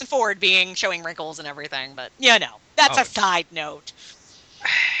about Harrison Ford showing wrinkles and everything. But yeah, no, that's oh, a side note.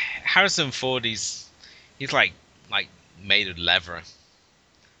 Harrison Ford, he's like made of leather.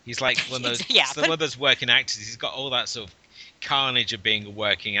 He's like one of those Yeah, one of those working actors. He's got all that sort of carnage of being a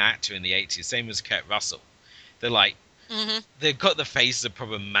working actor in the 80s, same as Kurt Russell. They're like they've got the faces of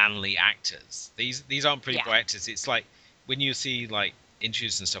proper manly actors. These aren't pretty boy actors. It's like when you see like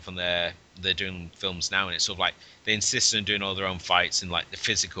interviews and stuff on they're doing films now, and it's sort of like they insist on doing all their own fights and like the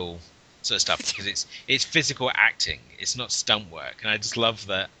physical sort of stuff because it's physical acting. It's not stunt work, and I just love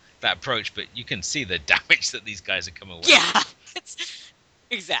that approach. But you can see the damage that these guys are coming with. Yeah,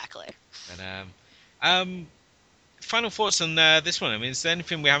 exactly. But final thoughts on this one. I mean, is there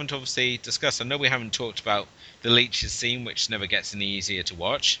anything we haven't obviously discussed? I know we haven't talked about the leeches scene, which never gets any easier to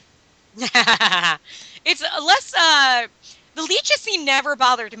watch. It's less. The leeches scene never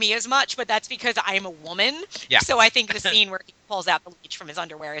bothered me as much, but that's because I'm a woman. Yeah. So I think the scene where he pulls out the leech from his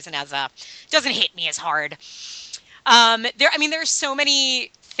underwear isn't doesn't hit me as hard. There's so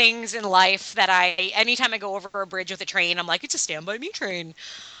many things in life that anytime I go over a bridge with a train, I'm like, it's a Stand By Me train.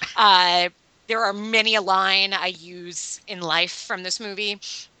 There are many a line I use in life from this movie.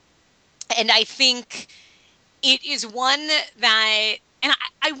 And I think it is one that, and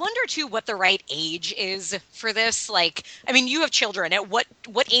I wonder too what the right age is for this. Like, I mean, you have children. At what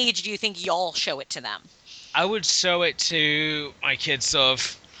age do you think y'all show it to them? I would show it to my kids sort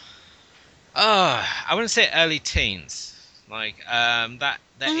of, I wouldn't say early teens. Like, that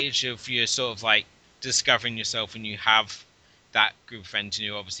age of you're sort of like discovering yourself and you have that group of friends and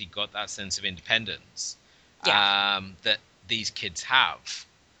you obviously got that sense of independence that these kids have.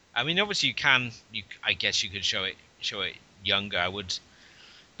 I mean, obviously I guess you could show it younger. I would,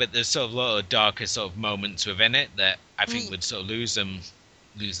 but there's sort of a lot of darker sort of moments within it that I think would sort of lose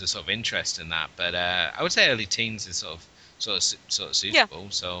the sort of interest in that. But I would say early teens is sort of suitable.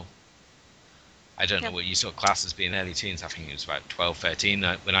 So I don't know what you saw class as being early teens. I think it was about 12, 13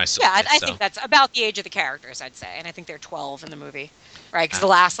 when I saw Yeah, it. I So think that's about the age of the characters, I'd say. And I think they're 12 in the movie, right? Because uh,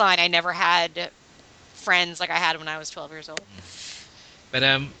 the last line, I never had friends like I had when I was 12 years old. but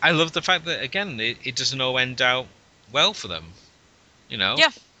I love the fact that again it doesn't all end out well for them. You know,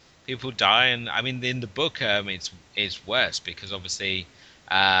 Yeah. people die, and I mean in the book it's worse because obviously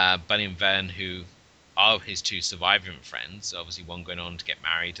Bunny and Vern, who are his two surviving friends, obviously one going on to get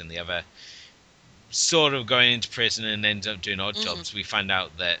married and the other sort of going into prison and ends up doing odd Hmm. jobs. We find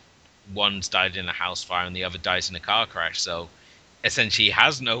out that one's died in a house fire and the other dies in a car crash. So essentially, he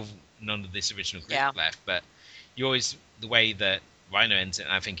has none of this original group Yeah. left. But you always the way that Rhino ends it,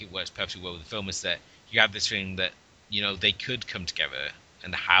 and I think it works perfectly well with the film, is that you have this feeling that they could come together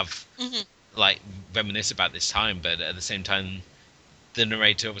and have Hmm. like reminisce about this time, but at the same time, the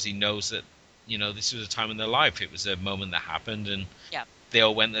narrator obviously knows that this was a time in their life. It was a moment that happened, and Yeah. they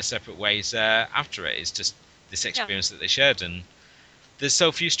all went their separate ways after it. It's just this Yeah. experience that they shared, and there's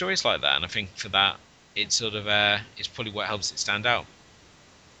so few stories like that. And I think for that, it's sort of it's probably what helps it stand out.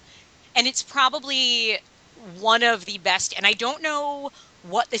 And it's probably one of the best. And I don't know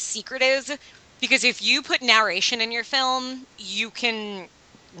what the secret is, because if you put narration in your film, you can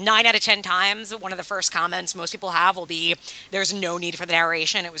 9 out of 10 times, one of the first comments most people have will be, "There's no need for the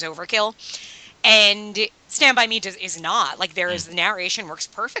narration. It was overkill." And Stand By Me is not. Like, Mm. the narration works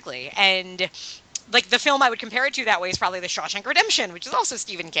perfectly. And like the film I would compare it to that way is probably The Shawshank Redemption, which is also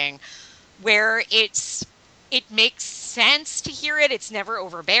Stephen King, where it makes sense to hear it. It's never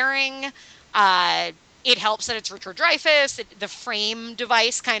overbearing. Uh, it helps that it's Richard Dreyfuss. The frame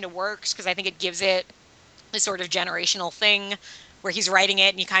device kind of works because I think it gives it a sort of generational thing where he's writing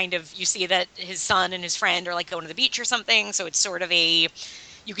it and you see that his son and his friend are like going to the beach or something. So it's sort of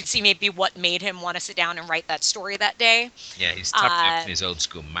you can see maybe what made him want to sit down and write that story that day. Yeah, he's tapping up Uh, in his old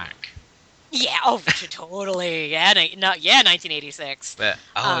school Mac. yeah, oh, totally. Yeah, no, yeah, 1986. But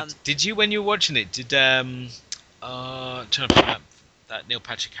Um, did you when you were watching it? Did trying to find that Neil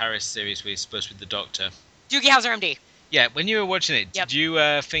Patrick Harris series where he's supposed to be the Doctor? Doogie Howser, MD. Yeah, when you were watching it, Yep. did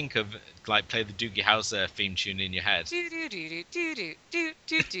you think of like play the Doogie Howser theme tune in your head?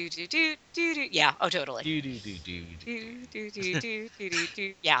 Yeah. Oh, totally. Do do do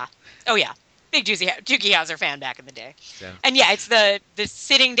do. Yeah. Oh, yeah. Big Doogie Howser fan back in the day. So, And yeah, it's the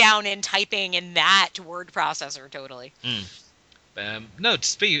sitting down and typing in that word processor. Totally. no, to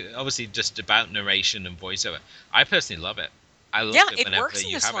speak obviously just about narration and voiceover. I personally love it. I love Yeah, it it whenever works in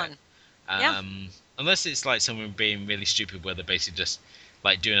you this have one. it. Yeah. Unless it's like someone being really stupid, where they're basically just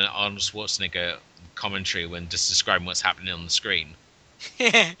like doing an Arnold Schwarzenegger commentary when just describing what's happening on the screen.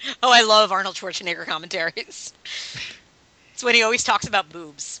 Oh, I love Arnold Schwarzenegger commentaries. It's when he always talks about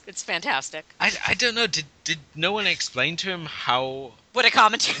boobs. It's fantastic. I don't know. Did no one explain to him What a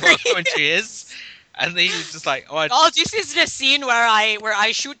commentary. what commentary is? And he was just like, Oh, this is the scene where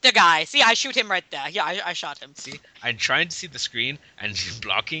I shoot the guy. See, I shoot him right there. Yeah, I shot him. see, I'm trying to see the screen and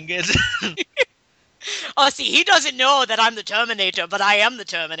blocking it. Oh, see, he doesn't know that I'm the Terminator, but I am the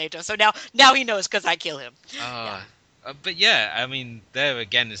Terminator. So now he knows because I kill him. But yeah, I mean, there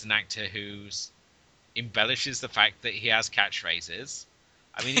again is an actor who's embellishes the fact that he has catchphrases.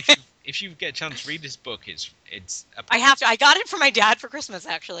 I mean, if you get a chance, read his book. It's I have to. I got it for my dad for Christmas.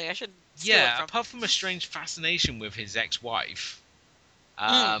 Actually, I should. Steal it from apart from a strange fascination with his ex-wife,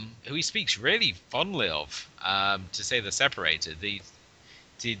 Mm. who he speaks really fondly of, to say they're separated. He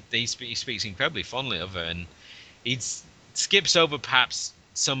speaks incredibly fondly of her, and he skips over perhaps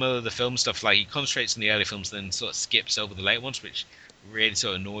some of the film stuff. Like he concentrates on the early films, then sort of skips over the late ones, which really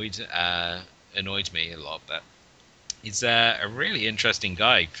sort of annoyed me a lot. But he's a really interesting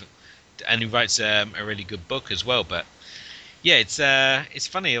guy, and he writes a really good book as well. But yeah, it's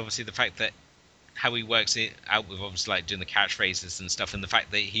funny, obviously, the fact that how he works it out with obviously like doing the catchphrases and stuff, and the fact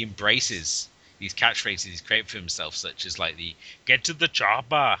that he embraces these catchphrases he's created for himself, such as like the "Get to the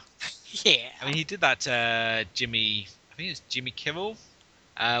chopper." Yeah. I mean, he did that Jimmy. I think it's Jimmy Kimmel,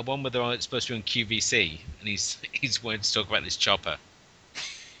 one where they're supposed to be on QVC, and he's wanted to talk about this chopper.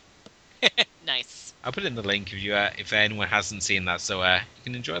 Nice. I'll put it in the link if anyone hasn't seen that, so you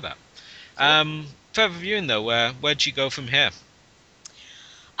can enjoy that. Cool. Further viewing though, where'd you go from here?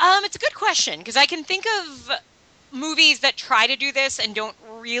 It's a good question because I can think of movies that try to do this and don't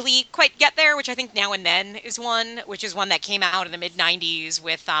really quite get there, which I think Now and Then is one, which is one that came out in the mid '90s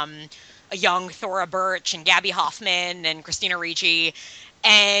with a young Thora Birch and Gabby Hoffman and Christina Ricci,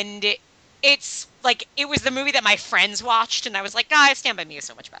 and it's like it was the movie that my friends watched, and I was like, guys, Stand By Me is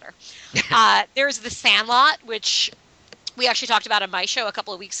so much better. There's The Sandlot, which we actually talked about on my show a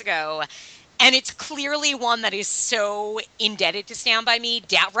couple of weeks ago. And it's clearly one that is so indebted to Stand By Me,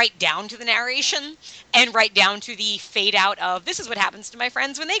 right down to the narration and right down to the fade out of this is what happens to my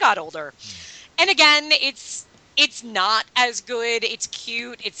friends when they got older. And again, it's not as good. It's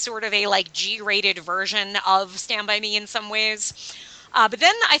cute. It's sort of a like G-rated version of Stand By Me in some ways. But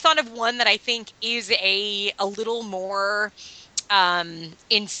then I thought of one that I think is a little more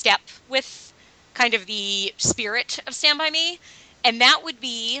in step with kind of the spirit of Stand By Me. And that would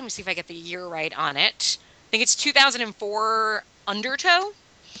be, let me see if I get the year right on it. I think it's 2004 Undertow,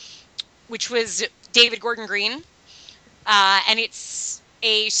 which was David Gordon Green. And it's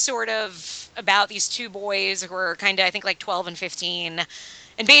a sort of about these two boys who are kind of, I think, like 12 and 15.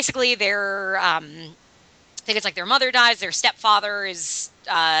 And basically they're, I think it's like their mother dies, their stepfather is,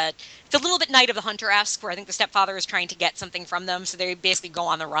 it's a little bit Night of the Hunter-esque, where I think the stepfather is trying to get something from them. So they basically go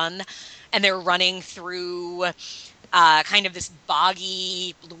on the run, and they're running through kind of this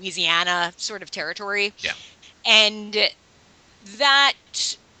boggy Louisiana sort of territory. Yeah. And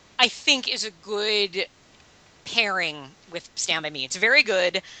that, I think, is a good pairing with Stand By Me. It's very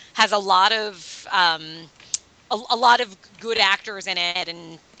good, has a lot of a lot of good actors in it,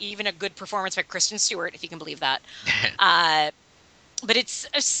 and even a good performance by Kristen Stewart, if you can believe that. But it's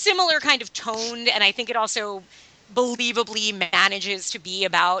a similar kind of tone, and I think it also believably manages to be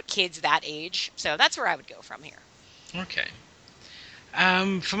about kids that age. So that's where I would go from here. Okay.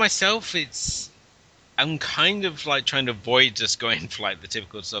 For myself, I'm kind of like trying to avoid just going for like the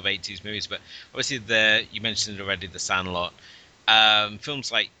typical sort of 80s movies, but obviously you mentioned already, The Sandlot.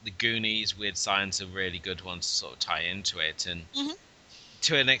 Films like The Goonies, Weird Science are really good ones to sort of tie into it, and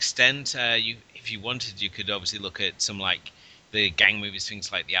to an extent, if you wanted, you could obviously look at some like the gang movies, things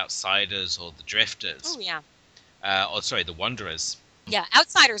like The Outsiders or The Drifters. Oh yeah. The Wanderers. Yeah,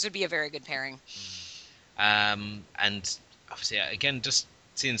 Outsiders would be a very good pairing. And obviously, again, just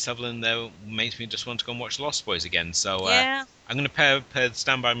seeing Sutherland there makes me just want to go and watch Lost Boys again. So I'm going to pair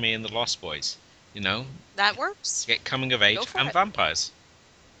Stand By Me and The Lost Boys. You know, that works. Get coming of age and vampires.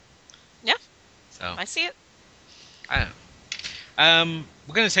 Yeah. So I see it.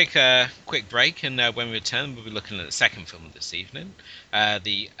 We're going to take a quick break, and when we return, we'll be looking at the second film of this evening,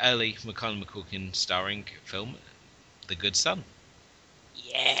 the early Macaulay Culkin starring film, The Good Son.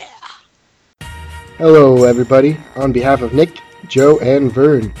 Yeah. Hello, everybody. On behalf of Nick, Joe, and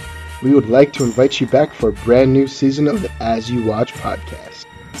Vern, we would like to invite you back for a brand new season of the As You Watch podcast.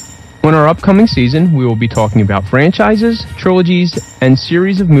 On our upcoming season, we will be talking about franchises, trilogies, and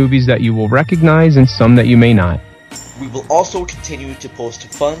series of movies that you will recognize and some that you may not. We will also continue to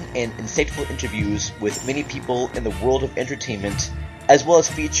post fun and insightful interviews with many people in the world of entertainment, as well as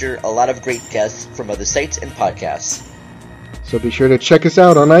feature a lot of great guests from other sites and podcasts. So be sure to check us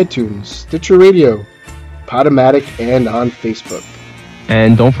out on iTunes, Stitcher Radio, Podomatic, and on Facebook.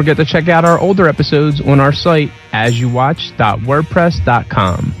 And don't forget to check out our older episodes on our site,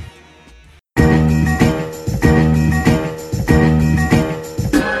 asyouwatch.wordpress.com.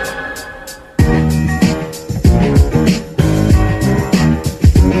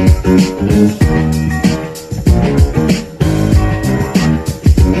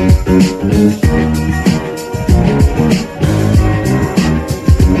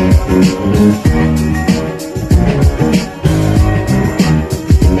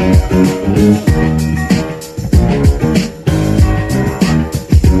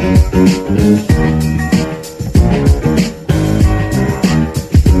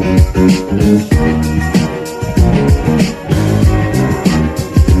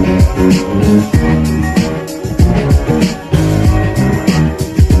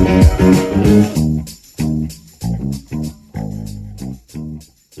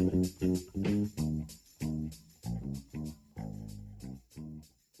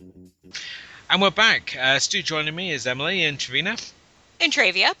 And we're back. Stu joining me is Emily and Trevina. And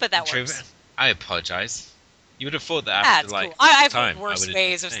Travia, but that works. I apologise. You would have thought that after That's like cool. I have time, worse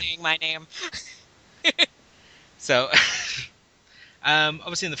ways of saying my name. So,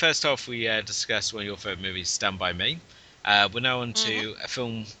 obviously in the first half we discussed one of your favourite movies, Stand By Me. We're now on to a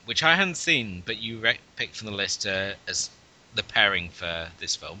film which I hadn't seen, but you picked from the list as the pairing for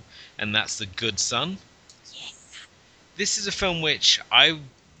this film, and that's The Good Son. Yeah. This is a film which I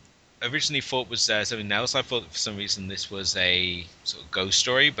originally thought was something else. I thought for some reason this was a sort of ghost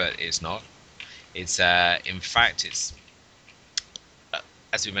story, but it's not. It's in fact, it's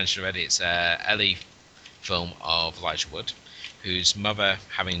as we mentioned already, it's a early film of Elijah Wood, whose mother,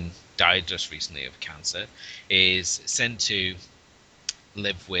 having died just recently of cancer, is sent to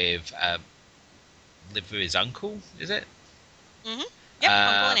live with his uncle. Is it? Mm-hmm. Yep,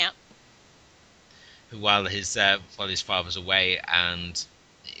 uncle and aunt. Who, while his father's away, and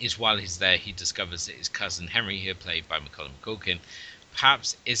is while he's there, he discovers that his cousin Henry, here played by Macaulay Culkin,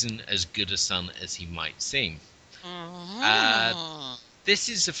 perhaps isn't as good a son as he might seem. This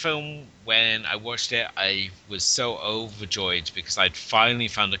is a film, when I watched it, I was so overjoyed because I'd finally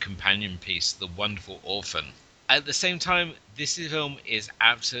found a companion piece, The Wonderful Orphan. At the same time, this film is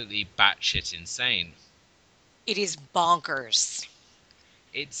absolutely batshit insane. It is bonkers.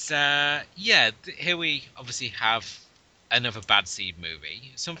 It's, here we obviously have another Bad Seed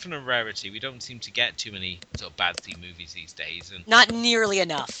movie. Something of rarity. We don't seem to get too many sort of Bad Seed movies these days. And Not nearly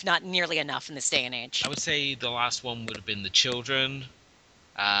enough in this day and age. I would say the last one would have been The Children.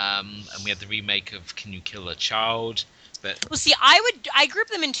 And we had the remake of Can You Kill a Child? But Well, see, I group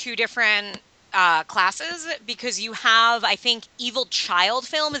them in two different classes because you have, I think, evil child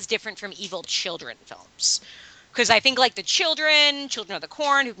film is different from evil children films. Because I think like the Children of the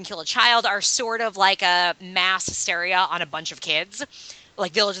Corn, Who Can Kill a Child, are sort of like a mass hysteria on a bunch of kids.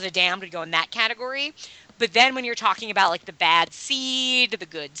 Like Village of the Damned would go in that category. But then when you're talking about like the Bad Seed, the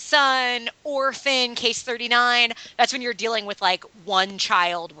Good Son, Orphan, Case 39, that's when you're dealing with like one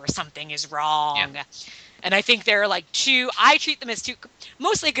child where something is wrong. Yeah. And I think they're like two, I treat them as two,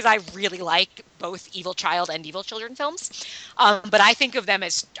 mostly because I really like both evil child and evil children films. But I think of them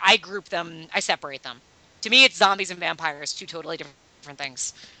as, I group them, I separate them. To me, it's zombies and vampires, two totally different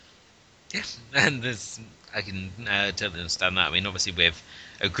things. yeah, and I can totally understand that. I mean, obviously with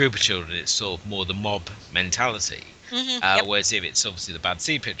a group of children, it's sort of more the mob mentality. Yep. Whereas if it's obviously the Bad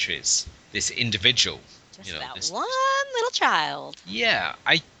Seed picture, it's this individual. Just that one little child. Yeah,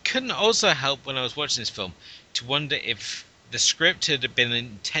 I couldn't also help when I was watching this film to wonder if the script had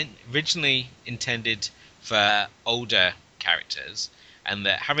been originally intended for older characters, and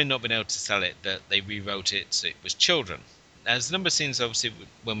that having not been able to sell it, that they rewrote it so it was children. There's a number of scenes, obviously,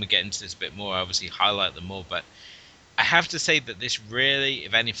 when we get into this a bit more, I obviously highlight them more, but I have to say that this really,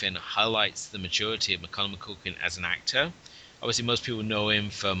 if anything, highlights the maturity of Macaulay Culkin as an actor. Obviously, most people know him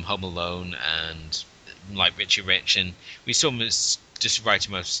from Home Alone and like Richie Rich, and we saw him as just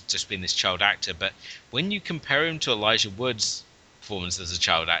writing most just being this child actor. But when you compare him to Elijah Wood's performance as a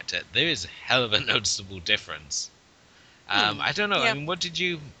child actor, there is a hell of a noticeable difference. I don't know. Yeah. I mean, what did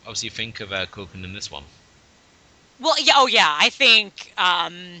you obviously think of Culkin in this one? Well, yeah, I think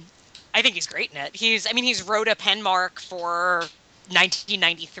he's great in it. He's Rhoda Penmark for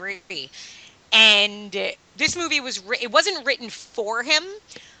 1993, and this movie it wasn't written for him.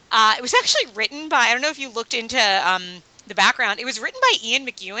 It was actually written by, I don't know if you looked into the background. It was written by Ian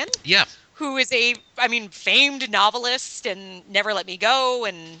McEwan. Yeah. Who is famed novelist and Never Let Me Go,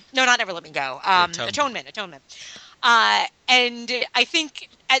 and no, not Never Let Me Go. Atonement. And I think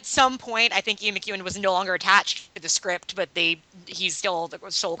at some point, I think Ian McEwan was no longer attached to the script, but he's still the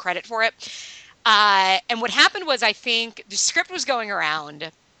sole credit for it. And what happened was, I think the script was going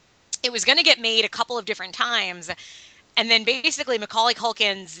around. It was going to get made a couple of different times. And then basically Macaulay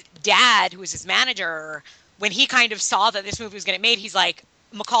Culkin's dad, who was his manager, when he kind of saw that this movie was going to get made, he's like,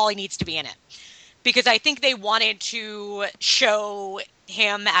 Macaulay needs to be in it. Because I think they wanted to show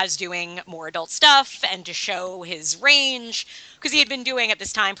him as doing more adult stuff and to show his range, because he had been doing at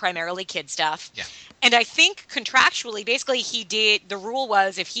this time primarily kid stuff. Yeah. And I think contractually, basically the rule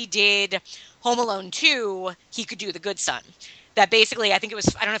was if he did Home Alone 2, he could do The Good Son. That basically, I guess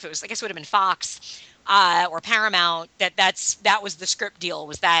it would have been Fox or Paramount, that was the script deal,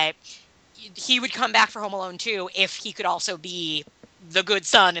 was that he would come back for Home Alone 2 if he could also be the good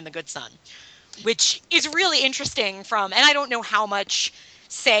son in The Good Son, which is really interesting and I don't know how much,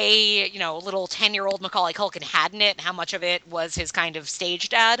 say, little 10-year-old Macaulay Culkin had in it and how much of it was his kind of stage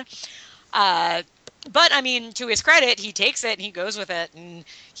dad. But, to his credit, he takes it and he goes with it, and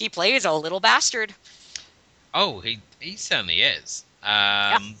he plays a little bastard. Oh, he certainly is.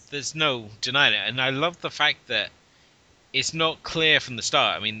 There's no denying it. And I love the fact that it's not clear from the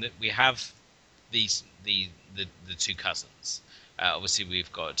start. I mean, that we have the two cousins. Obviously,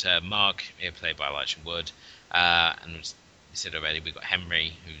 we've got Mark, here played by Elijah Wood, and as you said already, we've got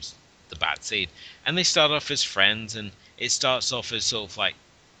Henry, who's the Bad Seed. And they start off as friends, and it starts off as sort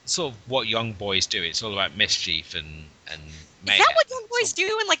of what young boys do. It's all about mischief and mayhem. Is that what young boys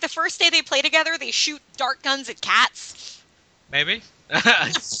do? And like the first day they play together, they shoot dart guns at cats? Maybe. No,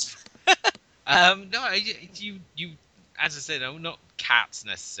 you as I said, not cats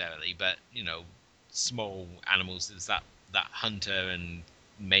necessarily, but small animals. There's that hunter and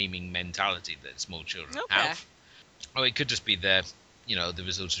maiming mentality that small children have. Oh, it could just be the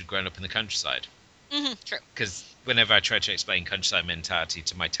result of growing up in the countryside. Mm-hmm, true. Because whenever I try to explain countryside mentality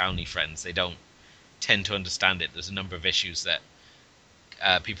to my townie friends, they don't tend to understand it. There's a number of issues that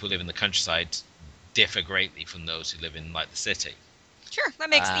people who live in the countryside differ greatly from those who live in like the city. Sure, that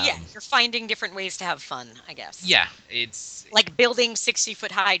makes Um, you're finding different ways to have fun, I guess. yeah, it's Like building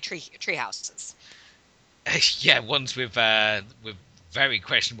 60-foot high tree houses. yeah, ones with very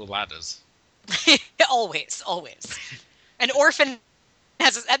questionable ladders. Always, always. An orphan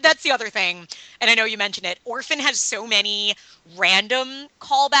that's the other thing, and I know you mentioned it. Orphan has so many random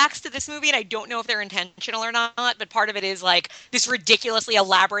callbacks to this movie, and I don't know if they're intentional or not, but part of it is like this ridiculously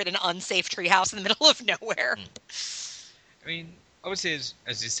elaborate and unsafe treehouse in the middle of nowhere. I mean, obviously,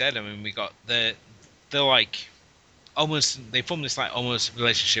 as you said, I mean, we got they're like almost they form this like almost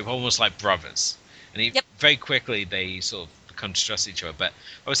relationship, almost like brothers, and very quickly they sort of become to trust each other. But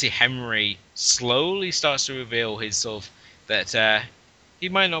obviously, Henry slowly starts to reveal his sort of that he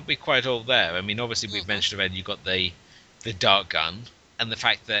might not be quite all there. I mean, obviously, we've mentioned already you got the dark gun, and the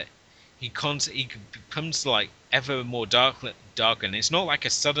fact that he becomes like ever more dark, and it's not like a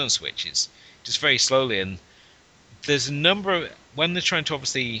sudden switch. It's just very slowly, and there's a number of, when they're trying to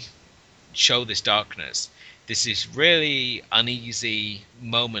obviously show this darkness, this is really uneasy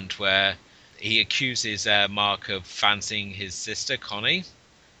moment where he accuses Mark of fancying his sister Connie,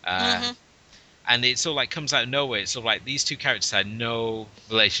 and it sort of like comes out of nowhere. It's sort of like these two characters had no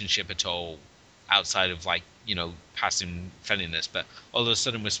relationship at all outside of like passing friendliness, but all of a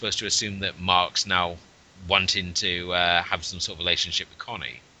sudden we're supposed to assume that Mark's now wanting to have some sort of relationship with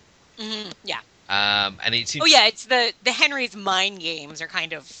Connie. Yeah. And it seems. Oh yeah, it's the Henry's mind games are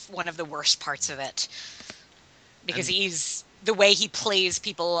kind of one of the worst parts of it, because he's the way he plays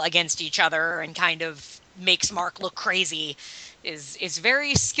people against each other and kind of makes Mark look crazy is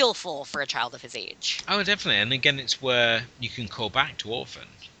very skillful for a child of his age. Oh, definitely, and again, it's where you can call back to Orphan.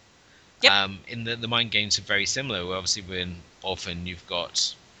 Yep. In the mind games are very similar. Where obviously, in Orphan, you've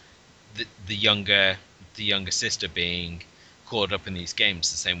got the younger sister being caught up in these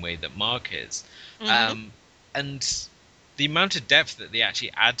games the same way that Mark is. And the amount of depth that they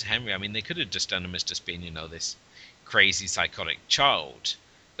actually add to Henry, I mean, they could have just done him as just being, this crazy psychotic child,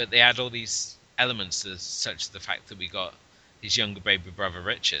 but they add all these elements as such as the fact that we got his younger baby brother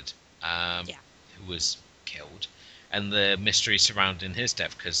Richard, who was killed, and the mystery surrounding his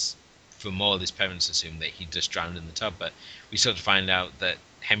death, because for more his parents assumed that he just drowned in the tub, but we sort of find out that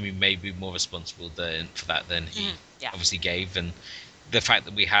Henry may be more responsible for that than he obviously gave, and the fact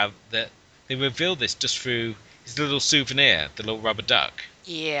that we have that they revealed this just through his little souvenir, the little rubber duck.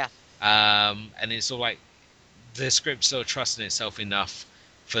 Yeah. And it's all like the script sort of trusting itself enough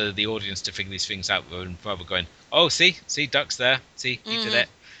for the audience to figure these things out, rather than going, oh, see, duck's there, see, he did it,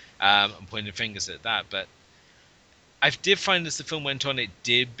 and pointing fingers at that. But I did find as the film went on, it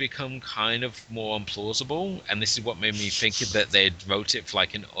did become kind of more implausible, and this is what made me think that they wrote it for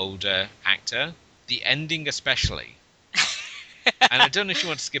like an older actor. The ending especially. And I don't know if you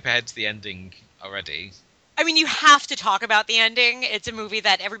want to skip ahead to the ending already. I mean, you have to talk about the ending. It's a movie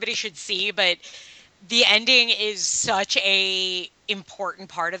that everybody should see, but the ending is such a important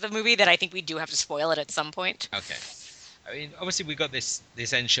part of the movie that I think we do have to spoil it at some point. Okay. I mean, obviously we got this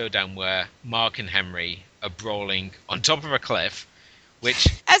end showdown where Mark and Henry are brawling on top of a cliff, which,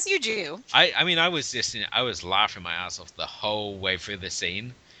 as you do. I mean, I was laughing my ass off the whole way through the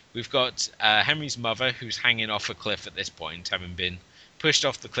scene. We've got Henry's mother, who's hanging off a cliff at this point, having been pushed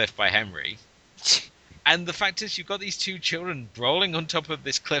off the cliff by Henry. And the fact is, you've got these two children brawling on top of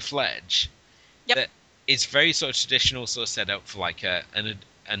this cliff ledge. Yep. That it's very sort of traditional sort of setup for like a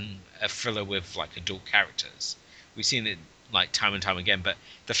thriller with like adult characters. We've seen it like time and time again, but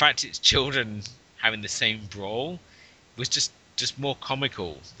the fact it's children having the same brawl was just more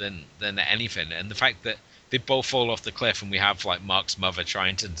comical than anything. And the fact that they both fall off the cliff, and we have like Mark's mother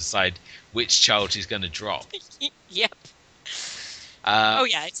trying to decide which child he's going to drop. Yep. Oh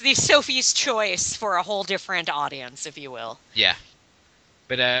yeah, it's the Sophie's Choice for a whole different audience, if you will. Yeah,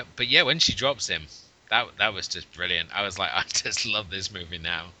 but yeah, when she drops him, that was just brilliant. I was like, I just love this movie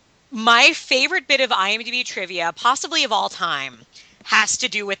now. My favorite bit of IMDb trivia, possibly of all time, has to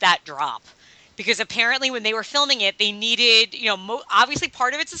do with that drop. Because apparently when they were filming it, they needed, obviously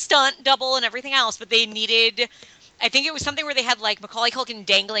part of it's a stunt double and everything else, but they needed, I think it was something where they had like Macaulay Culkin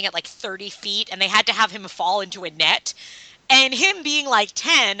dangling at like 30 feet and they had to have him fall into a net. And him being like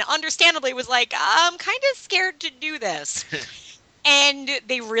 10, understandably was like, I'm kind of scared to do this. And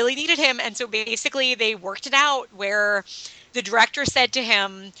they really needed him. And so basically they worked it out where the director said to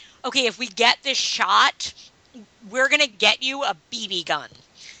him, okay, if we get this shot, we're going to get you a BB gun.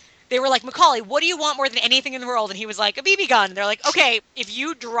 They were like, Macaulay, what do you want more than anything in the world? And he was like, a BB gun. And they're like, okay, if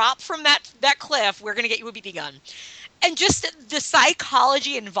you drop from that cliff, we're going to get you a BB gun. And just the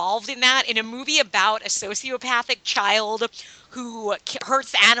psychology involved in that, in a movie about a sociopathic child who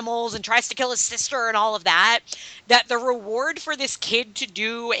hurts animals and tries to kill his sister and all of that, that the reward for this kid to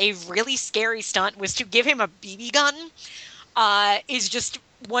do a really scary stunt was to give him a BB gun, is just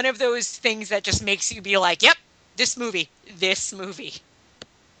one of those things that just makes you be like, yep, this movie.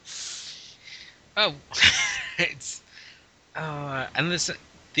 Oh, it's and there's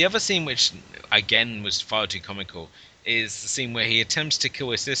the other scene which again was far too comical is the scene where he attempts to kill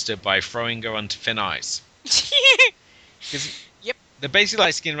his sister by throwing her onto thin ice. Because Yep. they're basically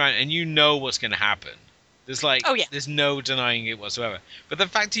like skiing around, and you know what's going to happen. There's like, Oh, yeah. there's no denying it whatsoever. But the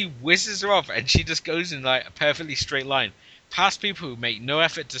fact he whizzes her off, and she just goes in like a perfectly straight line past people who make no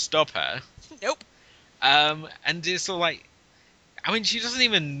effort to stop her. Nope. And it's sort of like, I mean, she doesn't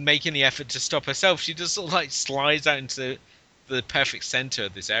even make any effort to stop herself. She just sort of like slides out into the perfect center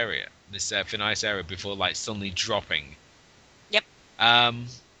of this area, this thin ice area, before like suddenly dropping. Yep.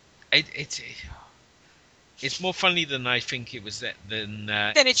 It's more funny than I think it was than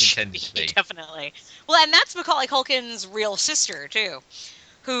Then it should intended to be, be. definitely. Well, and that's Macaulay Culkin's real sister, too,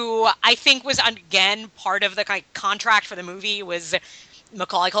 who I think was, again, part of the contract for the movie was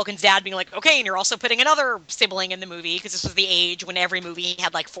Macaulay Culkin's dad being like, okay, and you're also putting another sibling in the movie, because this was the age when every movie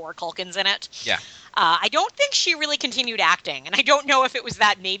had like 4 Culkins in it. Yeah. I don't think she really continued acting, and I don't know if it was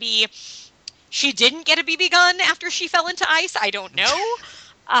that maybe she didn't get a BB gun after she fell into ice. I don't know.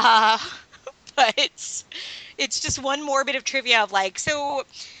 But it's just one more bit of trivia of like, so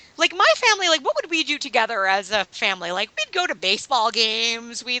like my family, like what would we do together as a family? Like we'd go to baseball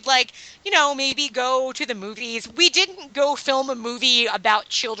games. We'd like, maybe go to the movies. We didn't go film a movie about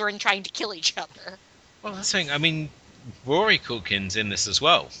children trying to kill each other. Well, that's the thing. I mean, Rory Culkin's in this as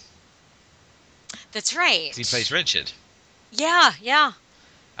well. That's right. He plays Richard. Yeah. Oh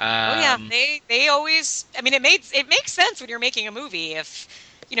yeah. They always. I mean, it makes sense when you're making a movie. If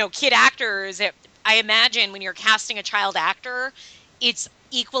kid actors. I imagine when you're casting a child actor, it's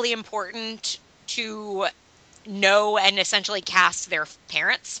equally important to know and essentially cast their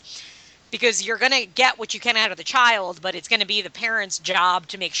parents, because you're going to get what you can out of the child, but it's going to be the parents' job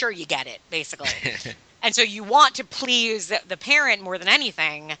to make sure you get it, basically. And so you want to please the parent more than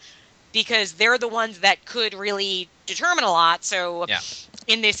anything, because they're the ones that could really determine a lot. So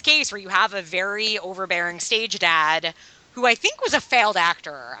in this case, where you have a very overbearing stage dad who I think was a failed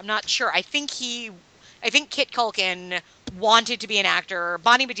actor. I'm not sure. I think Kit Culkin wanted to be an actor.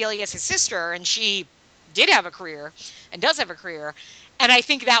 Bonnie Bedelia is his sister, and she did have a career and does have a career. And I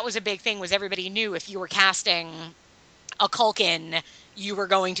think that was a big thing, was everybody knew if you were casting a Culkin, you were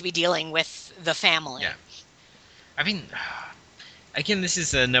going to be dealing with the family. Yeah. I mean, again, this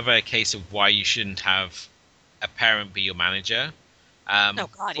is another case of why you shouldn't have a parent be your manager.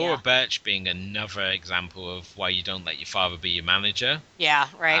 Laura Birch being another example of why you don't let your father be your manager. Yeah,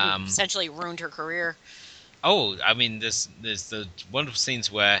 right. Who essentially ruined her career. Oh, I mean, there's the wonderful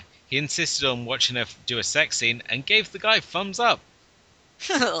scenes where he insisted on watching her do a sex scene and gave the guy thumbs up.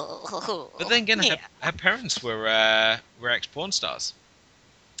 But then again, her parents were ex-porn stars.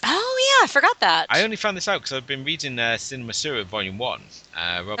 Oh, yeah, I forgot that. I only found this out because I've been reading Cinema Sewer Volume 1,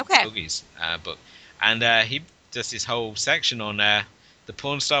 Robert Boogie's book. And he does this whole section on the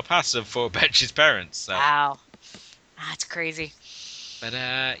porn star past of Thor Birch's parents. So. Wow. That's crazy. But,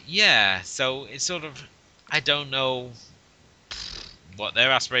 so it's sort of, I don't know what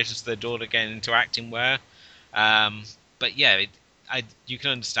their aspirations for their daughter getting into acting were. But yeah, you can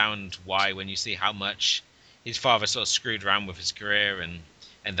understand why when you see how much his father sort of screwed around with his career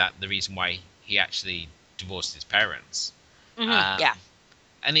and that the reason why he actually divorced his parents. Mm-hmm.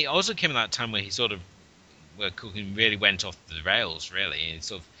 And it also came at that time where where Culkin really went off the rails, really, and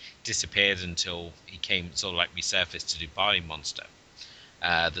sort of disappeared until he came sort of like resurfaced to do Body Monster,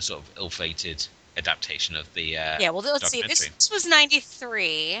 the sort of ill-fated adaptation of the let's see. This was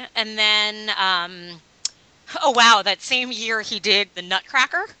 93, and then oh wow, that same year he did The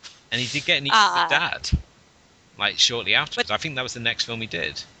Nutcracker, and he did Getting Even with Dad, like shortly afterwards. I think that was the next film he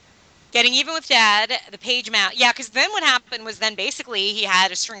did. Getting Even with Dad, The Page Master. Yeah, because then what happened was then basically he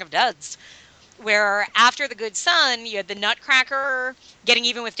had a string of duds, where after The Good Son, you had The Nutcracker, Getting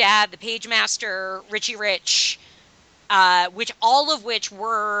Even with Dad, The Page Master, Richie Rich, which all of which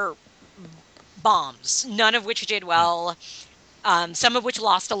were bombs, none of which did well, some of which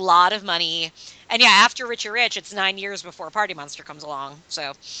lost a lot of money. And yeah, after Richie Rich, it's 9 years before Party Monster comes along.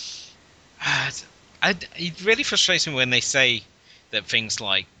 So it really frustrates me when they say that things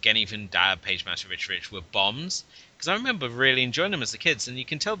like Getting Even Dad, Page Master, Richie Rich were bombs. Because I remember really enjoying them as a kid, and you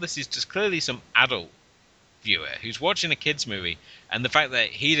can tell this is just clearly some adult viewer who's watching a kids movie, and the fact that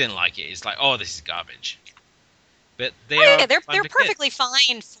he didn't like it is like, oh, this is garbage. but they Oh are yeah, fun they're for kids. perfectly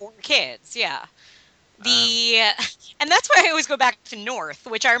fine for kids. Yeah. Um, And that's why I always go back to North,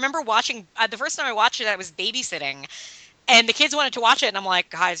 which I remember watching the first time I watched it. I was babysitting, and the kids wanted to watch it, and I'm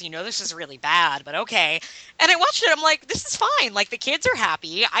like, guys, this is really bad, but okay. And I watched it. I'm like, this is fine. Like the kids are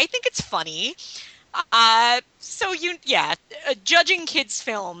happy. I think it's funny. Yeah, judging kids'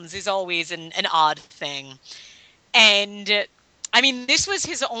 films is always an odd thing. And I mean, this was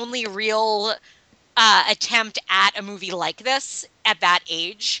his only real attempt at a movie like this at that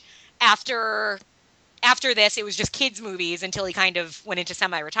age. After this, it was just kids' movies until he kind of went into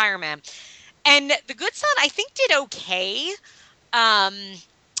semi-retirement. And The Good Son, I think, did okay. Um,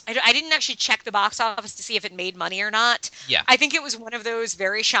 I didn't actually check the box office to see if it made money or not. yeah. I think it was one of those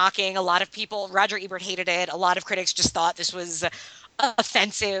very shocking. A lot of people, Roger Ebert hated it. A lot of critics just thought this was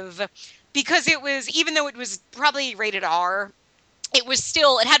offensive because it was, even though it was probably rated R,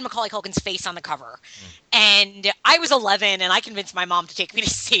 it had Macaulay Culkin's face on the cover. And I was 11 and I convinced my mom to take me to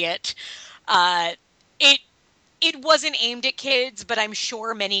see it. Uh, it it wasn't aimed at kids, but I'm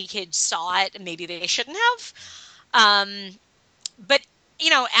sure many kids saw it and maybe they shouldn't have. But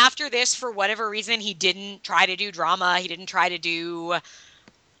after this, for whatever reason, he didn't try to do drama. He didn't try to do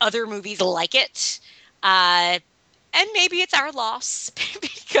other movies like it. And maybe it's our loss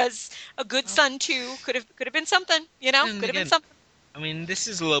because A Good Son 2 could have been something, could have been something. I mean, this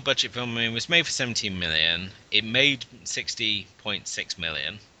is a low budget film. I mean, it was made for 17 million. It made 60.6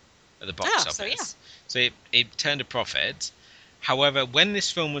 million at the box office. So yeah. So it turned a profit. However, when this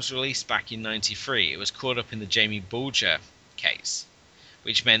film was released back in '93, it was caught up in the Jamie Bulger case,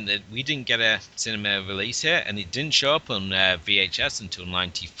 which meant that we didn't get a cinema release here, and it didn't show up on VHS until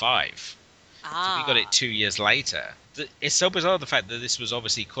 '95. So we got it 2 years later. It's so bizarre, the fact that this was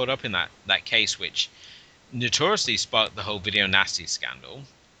obviously caught up in that case, which notoriously sparked the whole video nasty scandal.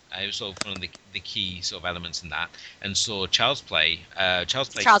 It was sort of one of the key sort of elements in that, and saw Child's Play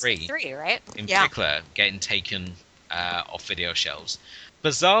 3, right? in particular, getting taken off video shelves.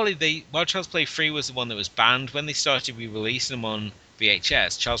 Bizarrely, while Child's Play 3 was the one that was banned, when they started re-releasing them on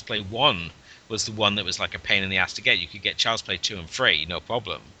VHS, Child's Play 1 was the one that was like a pain in the ass to get. You could get Child's Play 2 and 3, no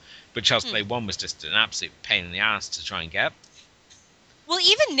problem. But Child's Play 1 was just an absolute pain in the ass to try and get. Well,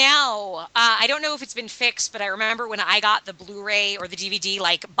 even now, I don't know if it's been fixed, but I remember when I got the Blu-ray or the DVD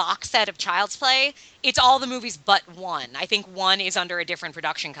box set of Child's Play, it's all the movies but one. I think one is under a different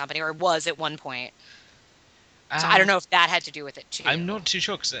production company, or was at one point. So I don't know if that had to do with it too. I'm not too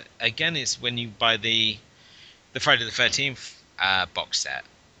sure, because again, it's when you buy the Friday the 13th box set,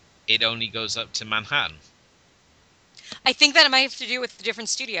 it only goes up to Manhattan. I think that it might have to do with the different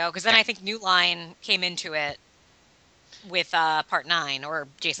studio, because then I think New Line came into it with Part 9 or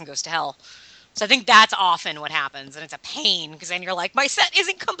Jason Goes to Hell. So I think that's often what happens, and it's a pain because then you're like, my set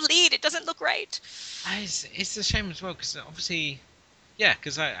isn't complete, it doesn't look right. It's a shame as well, because obviously, yeah,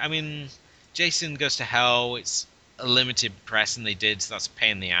 because I mean, Jason Goes to Hell, it's a limited press and they did, so that's a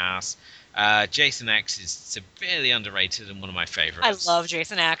pain in the ass. Jason X is severely underrated and one of my favorites. I love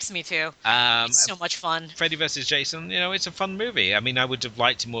Jason X, me too. It's so much fun. Freddy vs. Jason, it's a fun movie. I mean, I would have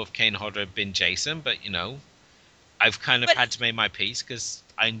liked more if Kane Hodder had been Jason, but I've kind of had to make my peace because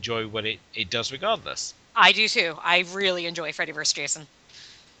I enjoy what it does regardless. I do too. I really enjoy Freddy vs. Jason.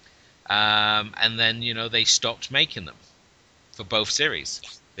 And then, they stopped making them for both series. Yeah.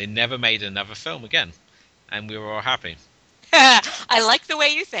 They never made another film again. And we were all happy. I like the way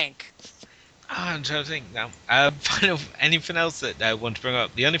you think. I'm trying to think now. Anything else that I want to bring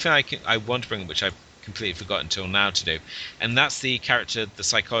up? The only thing I want to bring up, which I've completely forgotten until now to do, and that's the character, the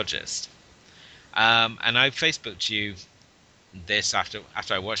psychologist. And I Facebooked you this after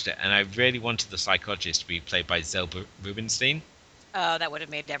I watched it, and I really wanted the psychologist to be played by Zell Rubinstein. Oh, that would have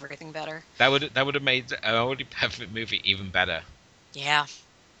made everything better. That would have made an already perfect movie even better. Yeah,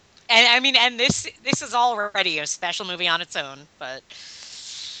 and I mean, and this is already a special movie on its own, but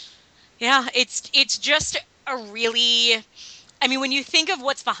yeah, it's just a really, I mean, when you think of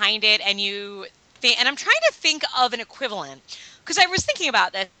what's behind it, and and I'm trying to think of an equivalent, because I was thinking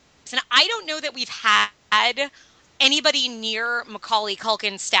about this. And I don't know that we've had anybody near Macaulay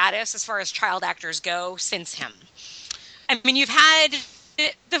Culkin's status as far as child actors go since him. I mean, you've had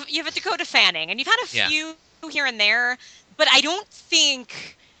Dakota Fanning, and you've had a few here and there, but I don't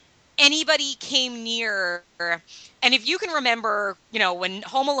think anybody came near. And if you can remember, when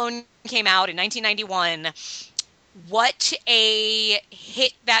Home Alone came out in 1991, what a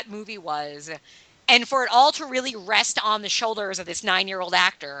hit that movie was. And for it all to really rest on the shoulders of this 9-year-old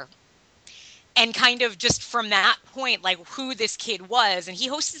actor, and kind of just from that point, who this kid was, and he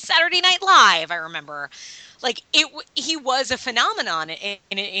hosted Saturday Night Live, I remember, he was a phenomenon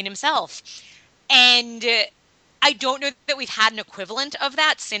in himself, and I don't know that we've had an equivalent of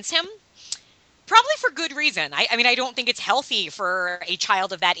that since him. Probably for good reason. I mean, I don't think it's healthy for a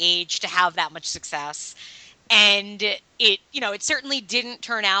child of that age to have that much success. And it certainly didn't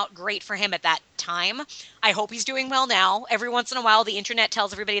turn out great for him at that time. I hope he's doing well now. Every once in a while, the internet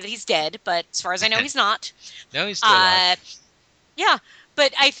tells everybody that he's dead, but as far as I know, he's not. No, he's still alive. Yeah,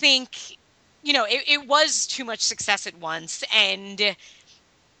 but I think, it was too much success at once. And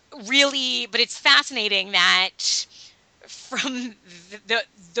really, but it's fascinating that from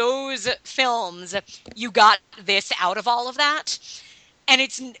those films, you got this out of all of that. And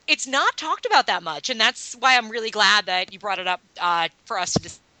it's not talked about that much, and that's why I'm really glad that you brought it up for us to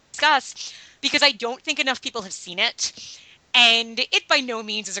discuss, because I don't think enough people have seen it. And it by no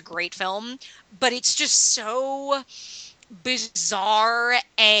means is a great film, but it's just so bizarre,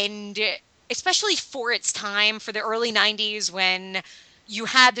 and especially for its time, for the early 90s, when you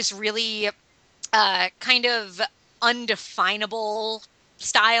had this really kind of undefinable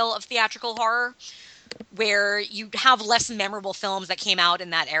style of theatrical horror, where you have less memorable films that came out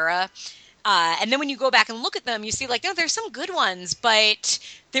in that era. And then when you go back and look at them, you see no, there's some good ones, but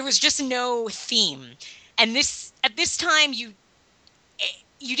there was just no theme. And at this time, you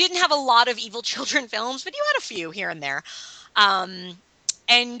didn't have a lot of evil children films, but you had a few here and there.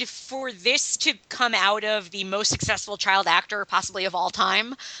 And for this to come out of the most successful child actor possibly of all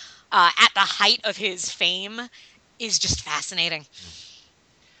time, at the height of his fame, is just fascinating.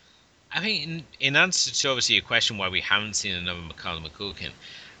 I mean, in answer to obviously your question why we haven't seen another Macaulay Culkin,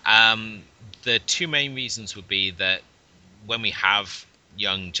 the two main reasons would be that when we have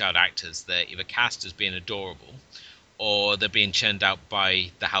young child actors, they're either cast as being adorable, or they're being churned out by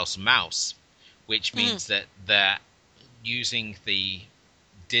the House of Mouse, which means that they're using the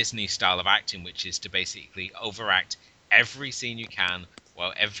Disney style of acting, which is to basically overact every scene you can,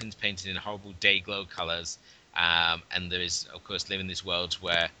 while everything's painted in horrible day glow colors. And there is, of course, living in these worlds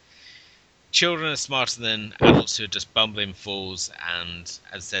where children are smarter than adults who are just bumbling fools, and as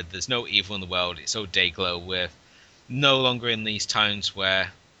I said, there's no evil in the world. It's all day glow. We're no longer in these times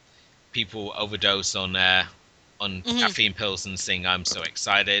where people overdose on caffeine pills and sing "I'm so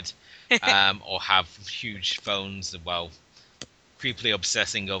excited," or have huge phones while creepily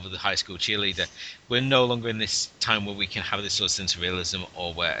obsessing over the high school cheerleader. We're no longer in this time where we can have this sort of sense of realism,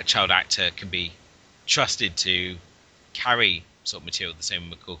 or where a child actor can be trusted to carry sort of material the same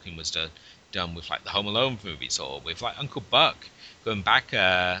way McCulkin was done with the Home Alone movies, or with Uncle Buck. Going back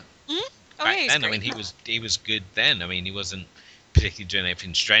back then, I mean, he was good then. I mean, he wasn't particularly doing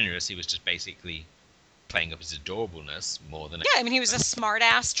anything strenuous. He was just basically playing up his adorableness more than I mean, he was a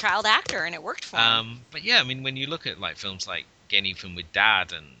smart-ass child actor, and it worked for him. But yeah, I mean, when you look at films like Getting Even with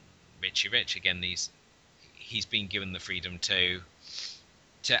Dad and Richie Rich, again, he's been given the freedom to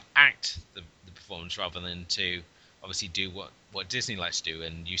act the performance rather than to obviously do what Disney likes to do.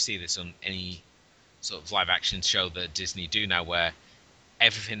 And you see this on any sort of live action show that Disney do now, where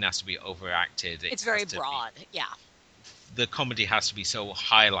everything has to be overacted. It's very broad. Yeah. The comedy has to be so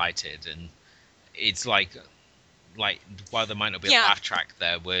highlighted, and it's like while there might not be a laugh track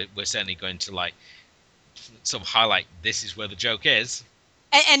there, we're certainly going to sort of highlight this is where the joke is.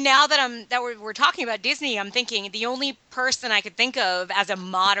 And now that we're talking about Disney, I'm thinking the only person I could think of as a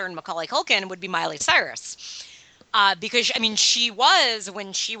modern Macaulay Culkin would be Miley Cyrus. Because, I mean,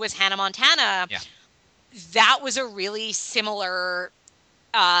 when she was Hannah Montana, that was a really similar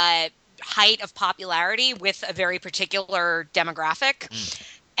height of popularity with a very particular demographic.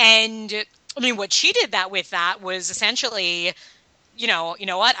 And, I mean, what she did with that was essentially, you know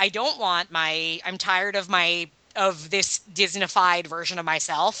what? I'm tired of this Disneyfied version of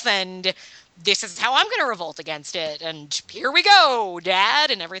myself, and this is how I'm going to revolt against it. And here we go,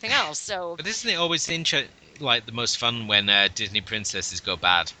 Dad, and everything else. So, but isn't it always the most fun when Disney princesses go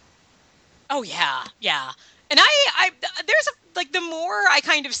bad? Oh yeah. And I there's the more I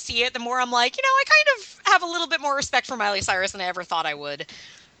kind of see it, the more I'm like, I kind of have a little bit more respect for Miley Cyrus than I ever thought I would,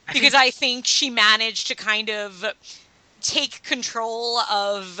 because I think she managed to kind of take control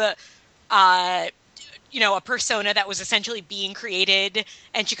of a persona that was essentially being created,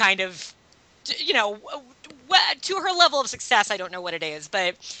 and she kind of, to her level of success, I don't know what it is,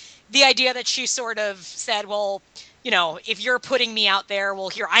 but the idea that she sort of said, well, if you're putting me out there, well,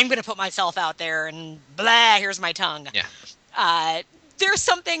 here, I'm going to put myself out there, and blah, here's my tongue. Yeah. There's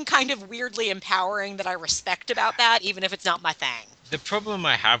something kind of weirdly empowering that I respect about that, even if it's not my thing. The problem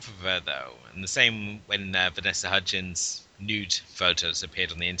I have with her, though, and the same when Vanessa Hudgens' nude photos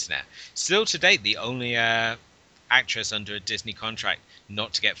appeared on the internet, still to date the only actress under a Disney contract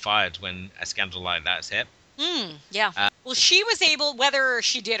not to get fired when a scandal like that is hit. Yeah. Well, she was able, whether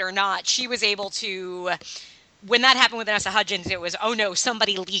she did or not, she was able to when that happened with Vanessa Hudgens, it was, oh no,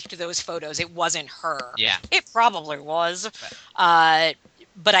 somebody leaked those photos. It wasn't her. Yeah. It probably was.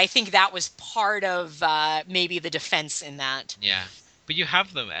 But I think that was part of maybe the defense in that. Yeah. But you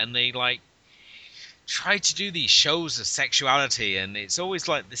have them, and they, like, try to do these shows of sexuality, and it's always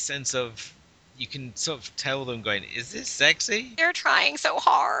like this sense of, you can sort of tell them going, is this sexy? They're trying so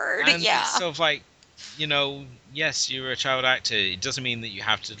hard. And yeah. it's sort of like, yes, you're a child actor. It doesn't mean that you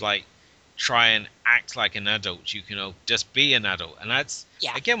have to, like, try and act like an adult. You can just be an adult. And that's,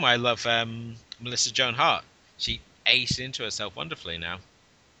 again, why I love Melissa Joan Hart. She aced into herself wonderfully now.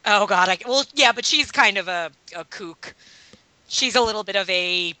 Oh, God. But she's kind of a kook. She's a little bit of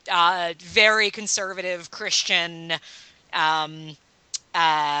a very conservative Christian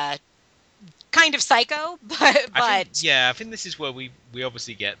kind of psycho, but I think this is where we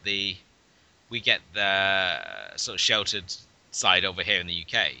obviously get the sort of sheltered side over here in the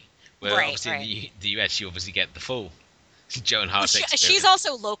UK, where obviously in the US you obviously get the full Joan Hart experience. She's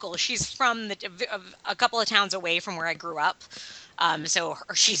also local. She's from a couple of towns away from where I grew up. So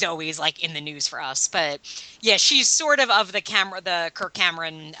she's always like in the news for us, but yeah, she's sort of the Kirk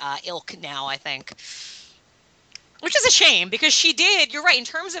Cameron ilk now, I think, which is a shame because she did. You're right in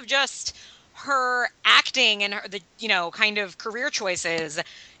terms of just her acting and the kind of career choices.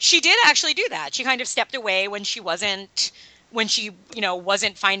 She did actually do that. She kind of stepped away when she wasn't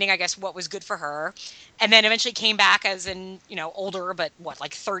finding, I guess, what was good for her, and then eventually came back as an older but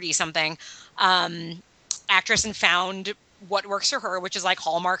like 30 something actress and found what works for her, which is like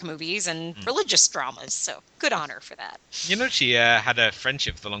Hallmark movies and religious dramas. So good on her for that. She had a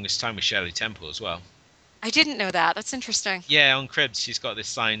friendship for the longest time with Shirley Temple as well. I didn't know that. That's interesting. Yeah, on Cribs, she's got this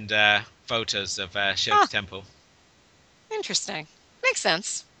signed photos of Shirley Temple. Interesting. Makes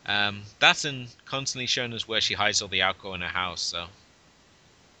sense. That's constantly showing us where she hides all the alcohol in her house. So.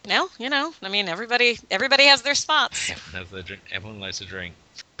 No, I mean, everybody has their spots. Everyone likes to drink.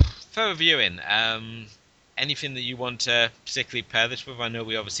 For reviewing, anything that you want to particularly pair this with? I know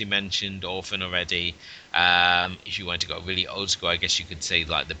we obviously mentioned Orphan already. If you want to go really old school, I guess you could say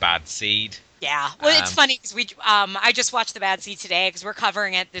like The Bad Seed. Yeah. Well, it's funny because I just watched The Bad Seed today because we're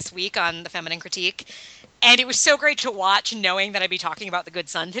covering it this week on The Feminine Critique. And it was so great to watch knowing that I'd be talking about The Good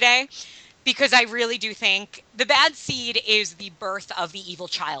Son today, because I really do think The Bad Seed is the birth of the Evil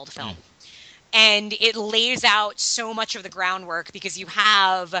Child film. And it lays out so much of the groundwork because you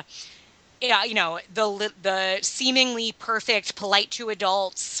have the seemingly perfect, polite to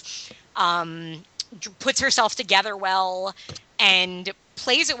adults, puts herself together well and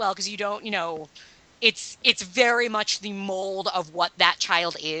plays it well because you don't, it's very much the mold of what that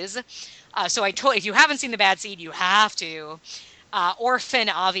child is. So if you haven't seen The Bad Seed, you have to. Orphan,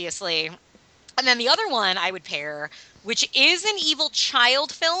 obviously. And then the other one I would pair, which is an evil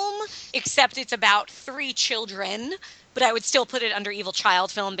child film, except it's about 3 children, but I would still put it under evil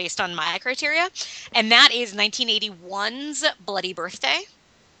child film based on my criteria. And that is 1981's Bloody Birthday.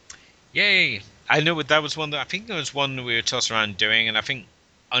 Yay. I know that was one that I think there was one that we were tossing around doing, and I think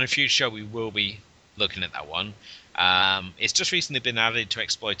on a future show we will be looking at that one. It's just recently been added to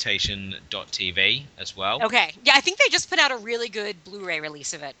exploitation.tv as well. Okay. Yeah, I think they just put out a really good Blu-ray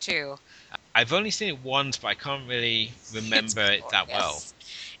release of it too. I've only seen it once, but I can't really remember it that well.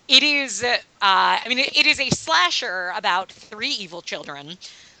 It is, it is a slasher about 3 evil children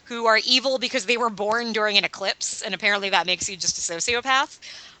who are evil because they were born during an eclipse, and apparently that makes you just a sociopath.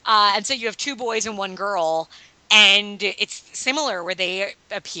 And so you have 2 boys and 1 girl, and it's similar where they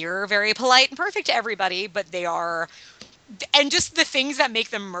appear very polite and perfect to everybody, but they are... And just the things that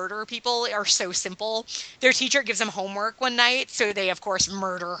make them murder people are so simple. Their teacher gives them homework one night, so they, of course,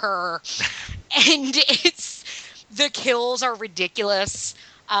 murder her. And the kills are ridiculous.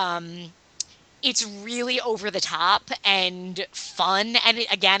 It's really over the top and fun. And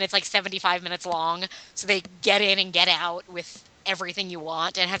it's like 75 minutes long. So they get in and get out with everything you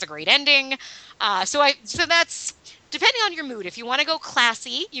want, and it has a great ending. So that's depending on your mood. If you want to go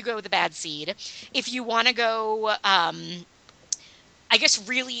classy, you go with The Bad Seed. If you want to go, I guess,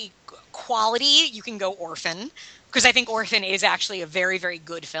 really quality, you can go Orphan, because I think Orphan is actually a very, very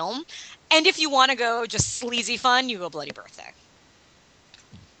good film. And if you want to go just sleazy fun, you go Bloody Birthday.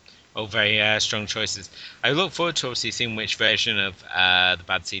 Oh, very strong choices. I look forward to obviously seeing which version of The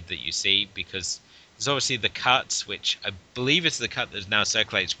Bad Seed that you see, because there's obviously the cut, which I believe is the cut that now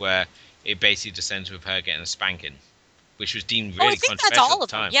circulates, where it basically just ends with her getting a spanking, which was deemed really controversial. I think that's all of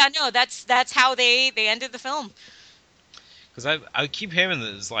them. Yeah, no, that's how they ended the film. Because I keep hearing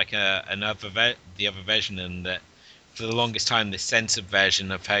that there's like the other version, and that for the longest time the censored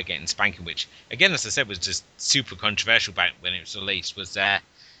version of her getting spanking, which again, as I said, was just super controversial back when it was released, was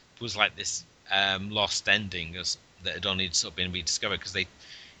like this lost ending that had only sort of been rediscovered. Because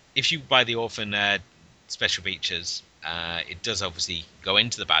if you buy the Orphan special features, it does obviously go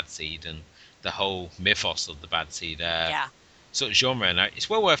into the Bad Seed and the whole mythos of the Bad Seed sort of genre, and it's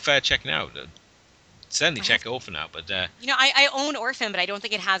well worth checking out. Certainly check Orphan out, but I own Orphan, but I don't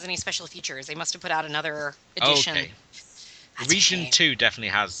think it has any special features. They must have put out another edition. Okay. Region 2 definitely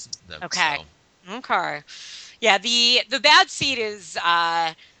has them. Okay. So. Okay. Yeah, the Bad Seed is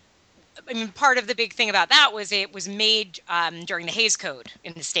part of the big thing about that was it was made during the Hays Code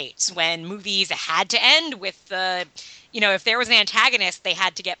in the States, when movies had to end with if there was an antagonist, they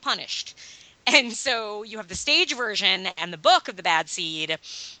had to get punished. And so you have the stage version and the book of the Bad Seed,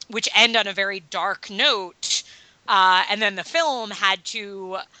 which end on a very dark note, and then the film had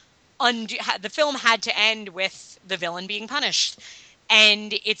to end with the villain being punished.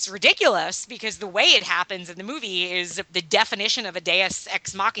 And it's ridiculous because the way it happens in the movie is the definition of a deus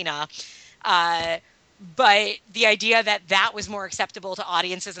ex machina. But the idea that was more acceptable to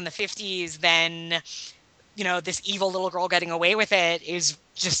audiences in the 50s than, this evil little girl getting away with it is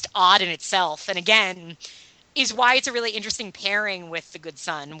just odd in itself. And again, is why it's a really interesting pairing with The Good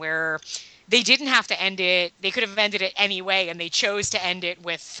Son, where they didn't have to end it. They could have ended it anyway, and they chose to end it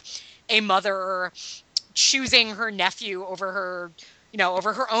with a mother choosing her nephew over her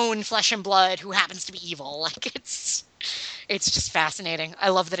own flesh and blood, who happens to be evil. Like, it's just fascinating. I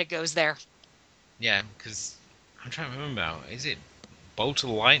love that it goes there. Yeah, because I'm trying to remember now. Is it bolt of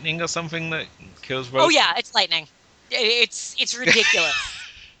lightning or something that kills Rose? Oh yeah, it's lightning. It's ridiculous.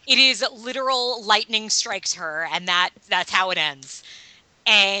 It is literal lightning strikes her, and that's how it ends.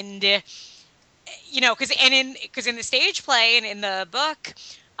 And because in the stage play and in the book,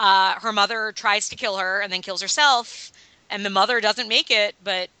 her mother tries to kill her and then kills herself. And the mother doesn't make it,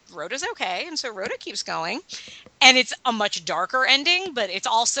 but Rhoda's okay, and so Rhoda keeps going. And it's a much darker ending, but it's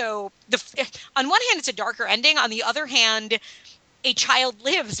also on one hand it's a darker ending. On the other hand, a child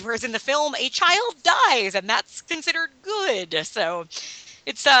lives, whereas in the film a child dies, and that's considered good. So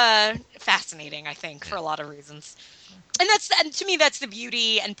it's fascinating, I think, for a lot of reasons. And to me that's the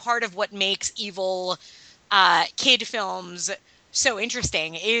beauty and part of what makes evil kid films so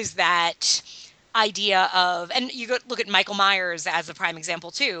interesting, is that idea of, and you look at Michael Myers as a prime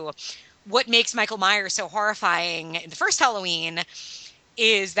example too. What makes Michael Myers so horrifying in the first Halloween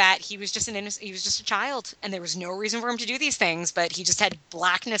is that he was just a child, and there was no reason for him to do these things, but he just had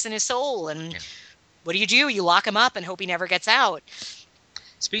blackness in his soul. And what do? You lock him up and hope he never gets out.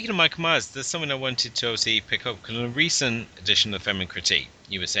 Speaking of Michael Myers, there's something I wanted to obviously pick up, because in a recent edition of the Feminine Critique,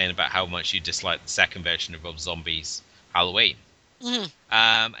 you were saying about how much you disliked the second version of Rob Zombie's Halloween. Mm-hmm.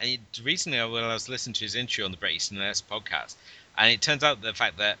 And recently, when I was listening to his intro on the British Nurse podcast, and it turns out the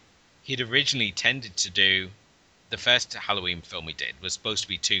fact that he'd originally tended to do the first Halloween film he did was supposed to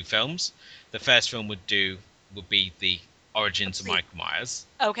be 2 films. The first film would be the origins of Michael Myers.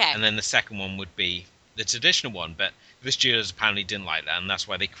 Okay. And then the second one would be the traditional one, but the studios apparently didn't like that, and that's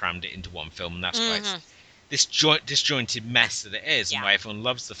why they crammed it into one film, and that's why it's this disjointed mess that it is, and why everyone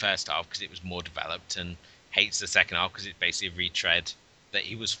loves the first half because it was more developed, and hates the second half because it's basically a retread that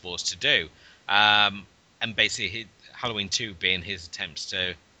he was forced to do. And basically Halloween 2 being his attempts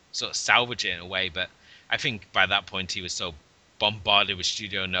to sort of salvage it in a way, but I think by that point he was so bombarded with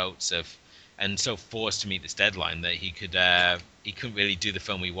studio notes and so forced to meet this deadline that he couldn't really do the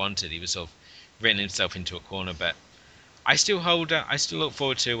film he wanted. He was sort of written himself into a corner, but I still look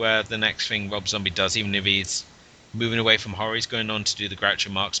forward to the next thing Rob Zombie does, even if he's moving away from horror. He's going on to do the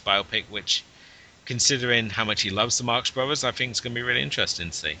Groucho Marx biopic, which, considering how much he loves the Marx Brothers, I think it's going to be really interesting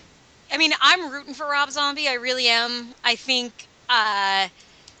to see. I mean, I'm rooting for Rob Zombie. I really am. I think, I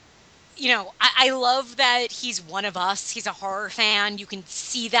love that he's one of us. He's a horror fan. You can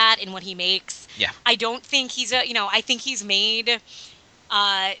see that in what he makes. Yeah. I don't think I think he's made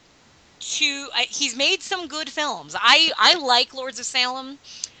he's made some good films. I like Lords of Salem.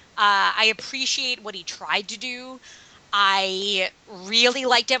 I appreciate what he tried to do. I really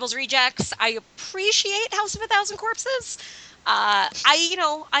like Devil's Rejects. I appreciate House of a Thousand Corpses. I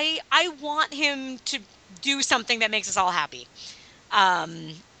want him to do something that makes us all happy.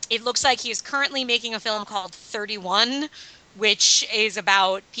 It looks like he is currently making a film called 31, which is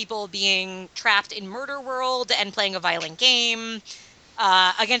about people being trapped in Murder World and playing a violent game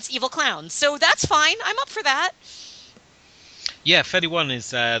against evil clowns. So that's fine. I'm up for that. Yeah, 31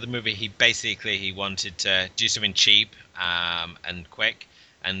 is the movie he wanted to do something cheap and quick,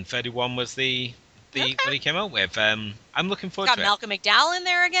 and 31 was the what he came out with. I'm looking forward to it. He's got Malcolm McDowell in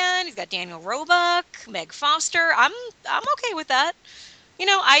there again. He's got Daniel Roebuck, Meg Foster. I'm okay with that.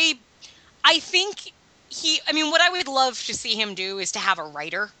 I think what I would love to see him do is to have a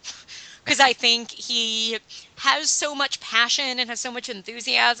writer because I think he has so much passion and has so much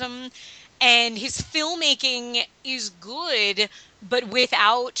enthusiasm, and his filmmaking is good, but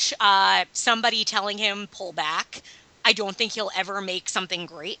without somebody telling him pull back, I don't think he'll ever make something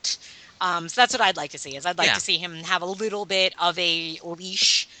great. So that's what I'd like to see. Is I'd like Yeah. to see him have a little bit of a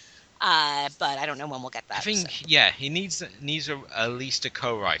leash, but I don't know when we'll get that. I think, so. he needs at least a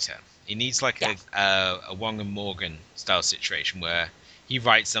co-writer. He needs like Yeah. a Wong and Morgan style situation where he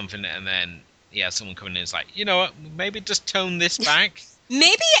writes something and then someone coming in and is like, you know what, maybe just tone this back.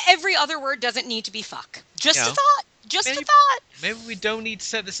 Maybe every other word doesn't need to be fuck. Just Yeah. a thought. Just Maybe- a thought. Maybe we don't need to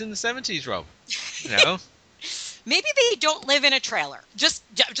set this in the 70s, Rob. You know? Maybe they don't live in a trailer. Just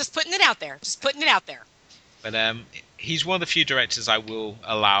putting it out there. Just putting it out there. But he's one of the few directors I will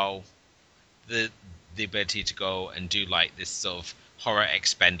allow the ability to go and do like this sort of horror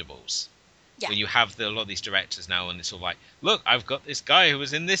Expendables. Yeah. Where you have a lot of these directors now, and it's sort of like, look, I've got this guy who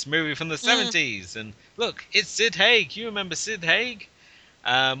was in this movie from the 70s, and look, it's Sid Haig. You remember Sid Haig?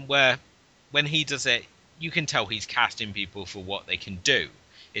 Where when he does it, you can tell he's casting people for what they can do.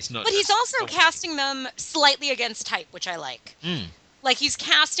 It's not. But he's also casting them slightly against type, which I like. Like he's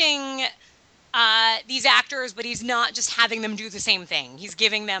casting these actors, but he's not just having them do the same thing. He's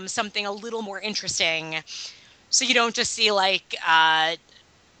giving them something a little more interesting, so you don't just see like Ken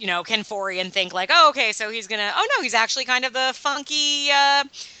Foree and think like, oh, okay, so he's gonna. Oh no, he's actually kind of the funky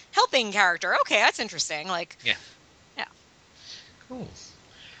helping character. Okay, that's interesting. Like, Yeah. Cool.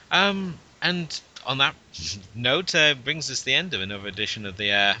 And on that note, brings us to the end of another edition of the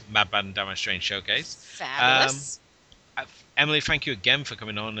Mad, Bad, and Damn Strange Showcase. fabulous. Emily, thank you again for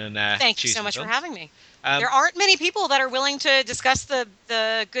coming on and Thank you so choosing much for films. having me. Um, There aren't many people that are willing to discuss the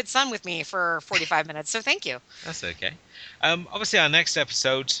Good Son with me for 45 minutes, so thank you. That's okay. Obviously, our next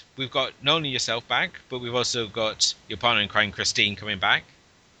episode, we've got not only yourself back, but we've also got your partner in crime, Christine, coming back.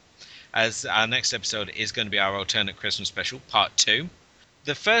 As our next episode is going to be our alternate Christmas special, part 2.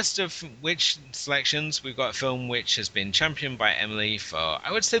 The first of which selections, we've got a film which has been championed by Emily for,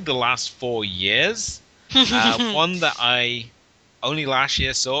 I would say, the last 4 years. One that I only last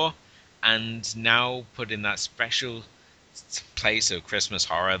year saw, and now put in that special place of Christmas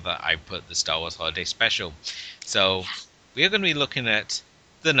horror that I put the Star Wars Holiday Special. So we are going to be looking at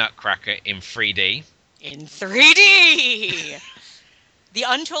The Nutcracker in 3D. In 3D! The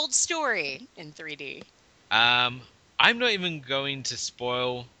Untold Story in 3D. I'm not even going to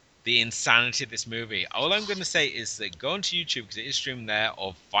spoil the insanity of this movie. All I'm going to say is that go onto YouTube, because it is streamed there,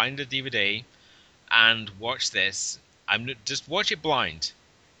 or find a DVD and watch this. Just watch it blind.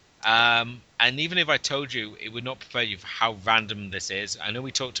 And even if I told you, it would not prepare you for how random this is. I know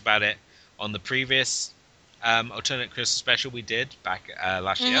we talked about it on the previous alternate Christmas special we did back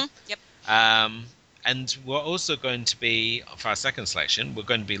last year. Yep. And we're also going to be, for our second selection, we're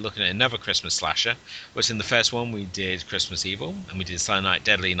going to be looking at another Christmas slasher, which in the first one we did Christmas Evil, and we did Silent Night,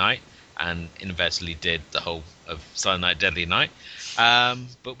 Deadly Night, and inversely did the whole of Silent Night, Deadly Night.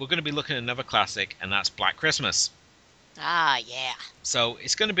 But we're going to be looking at another classic, and that's Black Christmas. Ah, yeah. So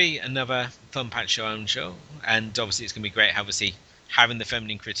it's going to be another fun-packed show, and obviously it's going to be great, obviously, having the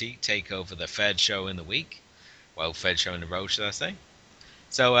Feminine Critique take over the third show in the week. Well, third show in a row, should I say.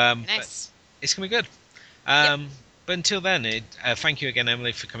 So, Nice. it's going to be good. But until then, thank you again,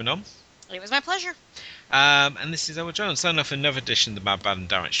 Emily, for coming on. It was my pleasure. And this is Edward Jones, signing off another edition of the Mad, Bad, and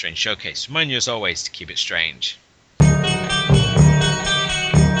Damn Strange Showcase. Remind you, as always, to keep it strange.